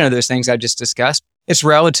combination of those things I just discussed, it's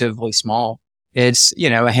relatively small. It's,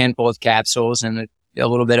 a handful of capsules and a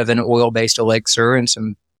little bit of an oil-based elixir and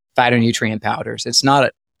some phytonutrient powders. It's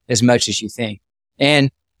not as much as you think.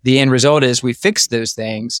 And the end result is we fix those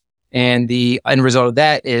things. And the end result of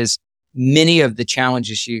that is many of the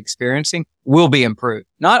challenges she's experiencing will be improved.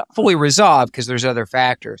 Not fully resolved because there's other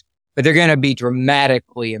factors, but they're going to be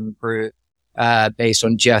dramatically improved based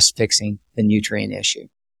on just fixing the nutrient issue.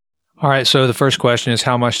 All right. So the first question is,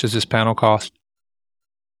 how much does this panel cost?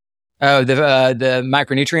 Oh, the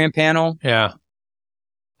micronutrient panel? Yeah.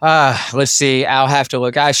 Let's see. I'll have to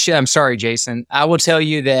look. I'm sorry, Jason. I will tell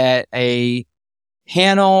you that a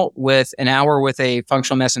panel with an hour with a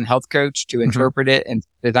functional medicine health coach to interpret it and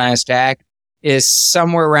design a stack is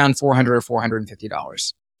somewhere around $400 or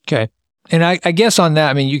 $450. Okay. And I guess on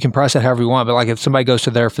that, you can price it however you want, but like if somebody goes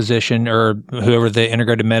to their physician or whoever the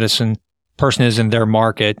integrated medicine person is in their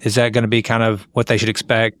market, is that going to be kind of what they should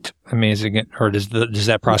expect? Is it, or does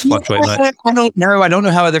that price fluctuate much? I don't know. I don't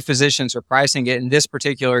know how other physicians are pricing it. In this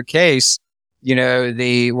particular case,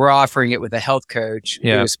 we're offering it with a health coach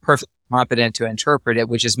who's perfectly competent to interpret it,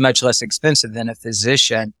 which is much less expensive than a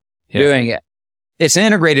physician doing it. It's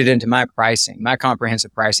integrated into my pricing. My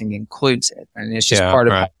comprehensive pricing includes it, and it's just part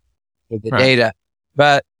of the data.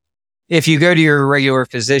 But if you go to your regular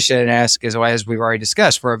physician and ask, as we've already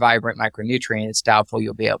discussed, for a vibrant micronutrient, it's doubtful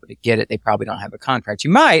you'll be able to get it. They probably don't have a contract. You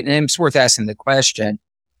might, and it's worth asking the question.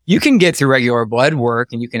 You can get through regular blood work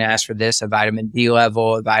and you can ask for this, a vitamin D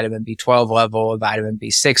level, a vitamin B12 level, a vitamin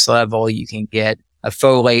B6 level. You can get a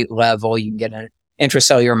folate level. You can get an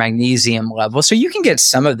intracellular magnesium level. So you can get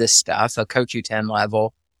some of this stuff, a CoQ10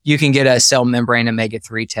 level. You can get a cell membrane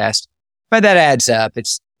omega-3 test, but that adds up.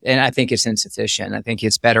 And I think it's insufficient. I think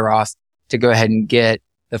it's better off to go ahead and get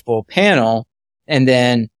the full panel and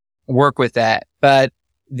then work with that. But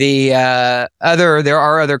there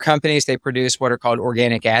are other companies, they produce what are called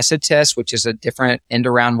organic acid tests, which is a different end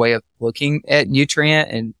around way of looking at nutrient.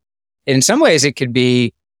 And in some ways it could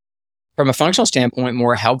be, from a functional standpoint,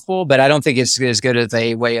 more helpful, but I don't think it's as good as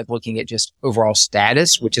a way of looking at just overall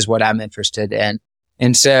status, which is what I'm interested in.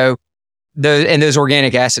 And so those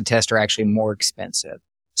organic acid tests are actually more expensive.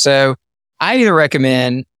 So I either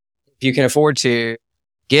recommend, if you can afford to,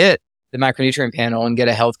 get the micronutrient panel and get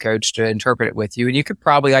a health coach to interpret it with you. And you could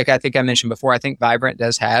probably, like I think I mentioned before, I think Vibrant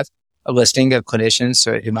does have a listing of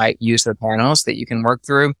clinicians who might use the panels that you can work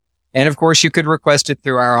through. And of course, you could request it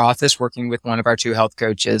through our office, working with one of our 2 health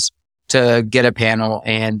coaches to get a panel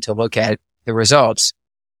and to look at the results.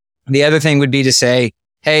 The other thing would be to say,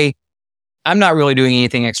 hey, I'm not really doing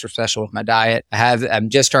anything extra special with my diet. I'm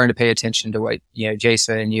just starting to pay attention to what,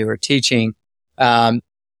 Jason and you are teaching.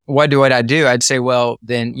 What would I do? I'd say, well,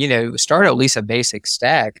 then, start at least a basic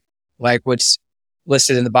stack, like what's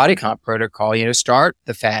listed in the body comp protocol. Start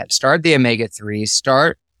the fat, start the omega-3s,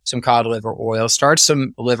 start some cod liver oil, start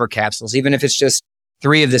some liver capsules, even if it's just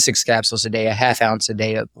 3 of the 6 capsules a day, a half ounce a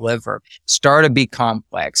day of liver. Start a B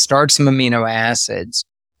complex, start some amino acids.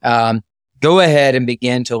 Go ahead and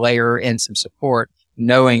begin to layer in some support,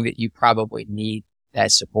 knowing that you probably need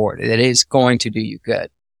that support, that it's going to do you good.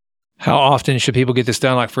 How often should people get this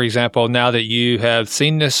done? Like, for example, now that you have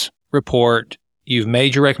seen this report, you've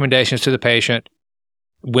made your recommendations to the patient,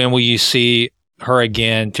 when will you see her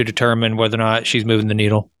again to determine whether or not she's moving the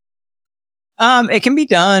needle? It can be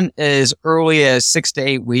done as early as 6 to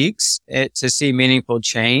 8 weeks to see meaningful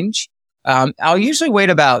change. I'll usually wait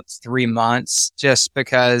about 3 months just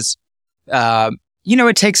because,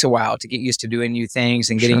 it takes a while to get used to doing new things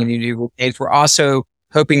and getting into new routines. We're also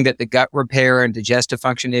hoping that the gut repair and digestive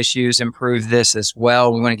function issues improve this as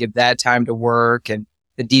well. We want to give that time to work and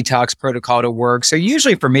the detox protocol to work. So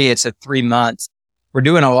usually for me, it's a 3 months. We're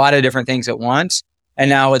doing a lot of different things at once. And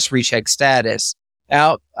now let's recheck status.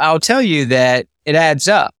 I'll tell you that it adds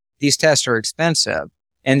up. These tests are expensive.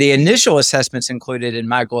 And the initial assessment's included in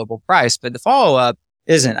my global price, but the follow-up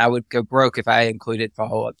isn't. I would go broke if I included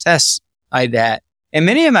follow-up tests like that. And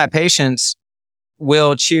many of my patients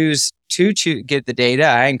will choose to get the data.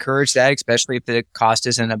 I encourage that, especially if the cost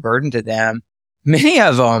isn't a burden to them. Many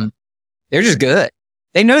of them, they're just good.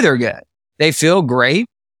 They know they're good. They feel great.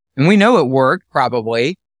 And we know it worked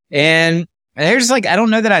probably. And they're just like, I don't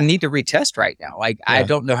know that I need to retest right now. I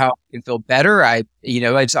don't know how I can feel better.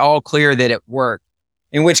 It's all clear that it worked.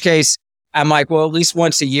 In which case I'm like, well, at least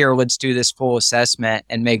once a year, let's do this full assessment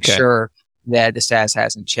and make sure that the status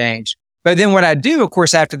hasn't changed. But then what I do, of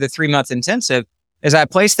course, after the 3-month intensive is I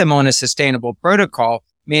place them on a sustainable protocol,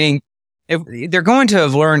 meaning if they're going to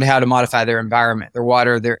have learned how to modify their environment, their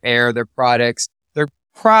water, their air, their products. They're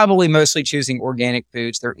probably mostly choosing organic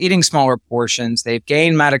foods. They're eating smaller portions. They've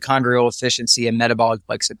gained mitochondrial efficiency and metabolic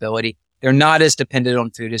flexibility. They're not as dependent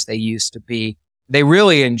on food as they used to be. They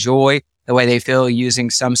really enjoy the way they feel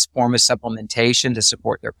using some form of supplementation to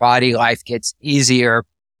support their body. Life gets easier.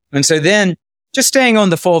 And so then just staying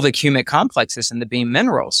on the fulvic humic complexes and the beam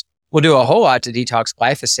minerals will do a whole lot to detox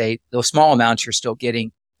glyphosate, those small amounts you're still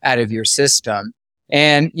getting out of your system.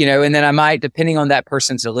 And, and then I might, depending on that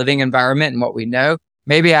person's living environment and what we know,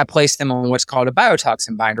 maybe I place them on what's called a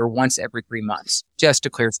biotoxin binder once every 3 months just to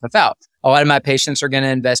clear stuff out. A lot of my patients are going to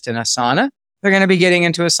invest in a sauna. They're going to be getting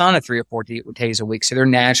into a sauna 3 or 4 days a week. So they're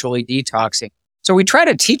naturally detoxing. So we try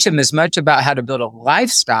to teach them as much about how to build a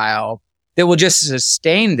lifestyle that will just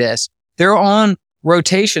sustain this. They're on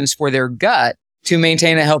rotations for their gut to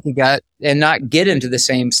maintain a healthy gut and not get into the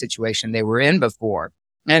same situation they were in before.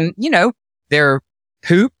 And, their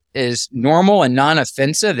poop is normal and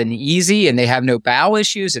non-offensive and easy, and they have no bowel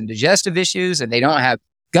issues and digestive issues, and they don't have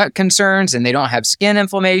gut concerns, and they don't have skin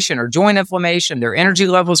inflammation or joint inflammation. Their energy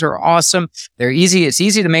levels are awesome. It's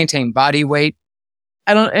easy to maintain body weight.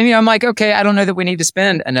 I'm like, okay, I don't know that we need to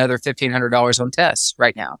spend another $1,500 on tests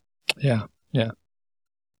right now. Yeah. Yeah.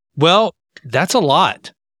 Well, that's a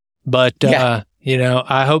lot, but,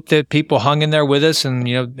 I hope that people hung in there with us and,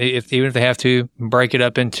 even if they have to break it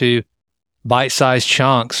up into bite-sized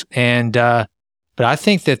chunks. And, But I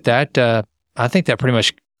think that pretty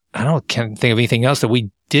much, can't think of anything else that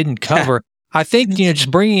we didn't cover. I think,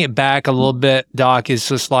 just bringing it back a little bit, Doc, is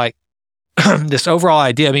just like this overall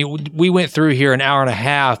idea. I mean, we went through here an hour and a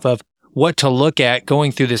half of what to look at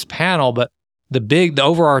going through this panel, but the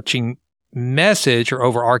overarching message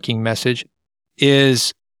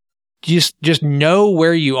is just know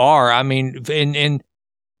where you are. I mean, in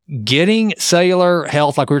getting cellular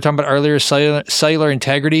health, like we were talking about earlier, cellular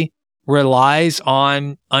integrity relies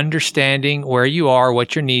on understanding where you are,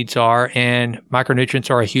 what your needs are, and micronutrients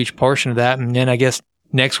are a huge portion of that. And then I guess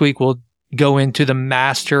next week we'll go into the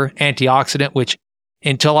master antioxidant, which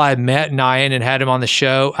until I met Nyan and had him on the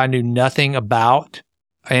show, I knew nothing about.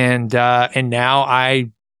 And now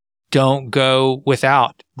I don't go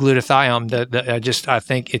without glutathione. I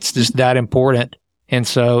think it's just that important. And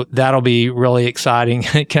so that'll be really exciting.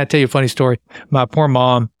 Can I tell you a funny story? My poor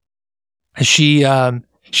mom,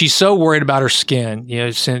 she's so worried about her skin,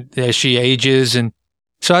 as she ages. And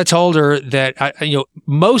so I told her that,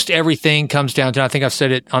 most everything comes down to, I think I've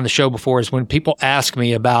said it on the show before, is when people ask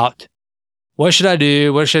me about what should I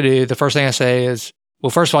do? The first thing I say is,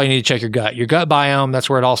 well, first of all, you need to check your gut biome. That's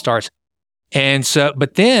where it all starts. And so,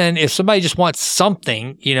 but then if somebody just wants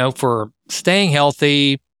something, for staying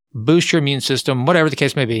healthy, boost your immune system, whatever the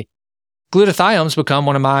case may be, glutathione's become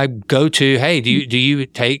one of my go-to. Hey, do you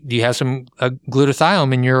have some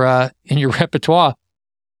glutathione in your repertoire?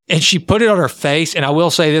 And she put it on her face. And I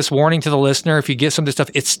will say this warning to the listener: if you get some of this stuff,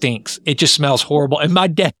 it stinks. It just smells horrible. And my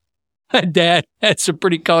dad had some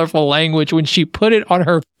pretty colorful language when she put it on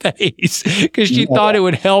her face because she thought it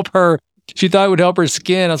would help her. She thought it would help her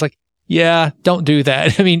skin. I was like, yeah, don't do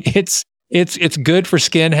that. I mean, it's good for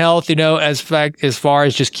skin health, as far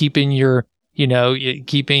as just keeping your,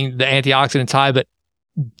 keeping the antioxidants high, but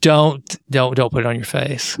don't put it on your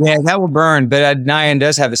face. Yeah, that will burn. But Nyan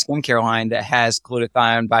does have a skincare line that has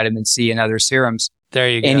glutathione, vitamin C, and other serums. There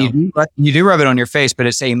you go. And you do rub it on your face, but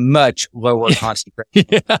it's a much lower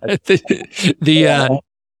concentration. That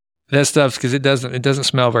stuff, because it doesn't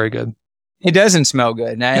smell very good. It doesn't smell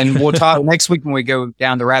good. And we'll talk next week when we go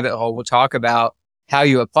down the rabbit hole. We'll talk about how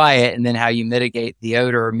you apply it and then how you mitigate the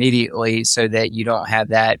odor immediately so that you don't have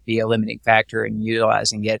that be a limiting factor in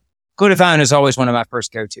utilizing it. Glutathione is always one of my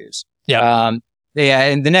first go-tos. Yeah.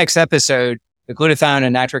 In the next episode, the glutathione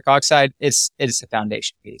and nitric oxide, it's a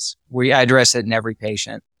foundation piece. I address it in every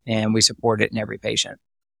patient and we support it in every patient.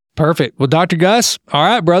 Perfect. Well, Dr. Gus, all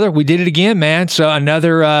right, brother, we did it again, man. So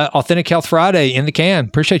another Authentic Health Friday in the can.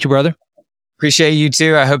 Appreciate you, brother. Appreciate you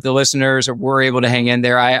too. I hope the listeners were able to hang in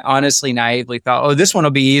there. I honestly naively thought, this one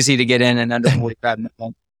will be easy to get in under 45 minutes.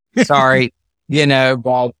 Sorry,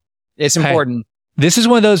 Bob, it's important. Hey, this is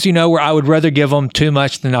one of those, where I would rather give them too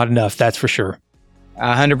much than not enough. That's for sure.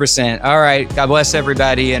 100%. All right. God bless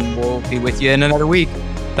everybody, and we'll be with you in another week.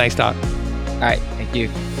 Thanks, Doc. All right. Thank you.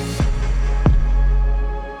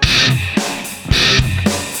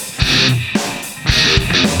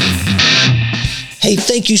 Hey,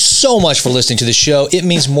 thank you so much for listening to the show. It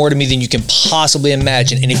means more to me than you can possibly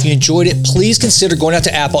imagine. And if you enjoyed it, please consider going out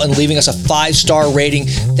to Apple and leaving us a 5-star rating.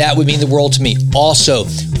 That would mean the world to me. Also,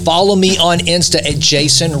 follow me on Insta at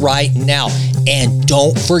Jason Wright Now. And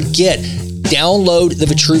don't forget, download the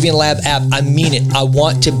Vitruvian Lab app. I mean it. I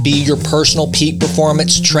want to be your personal peak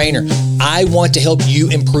performance trainer. I want to help you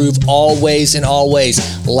improve always and always.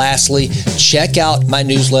 Lastly, check out my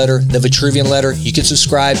newsletter, the Vitruvian Letter. You can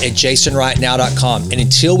subscribe at jasonwrightnow.com. And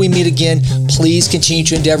until we meet again, please continue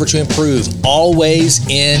to endeavor to improve always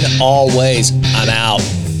in all ways. I'm out.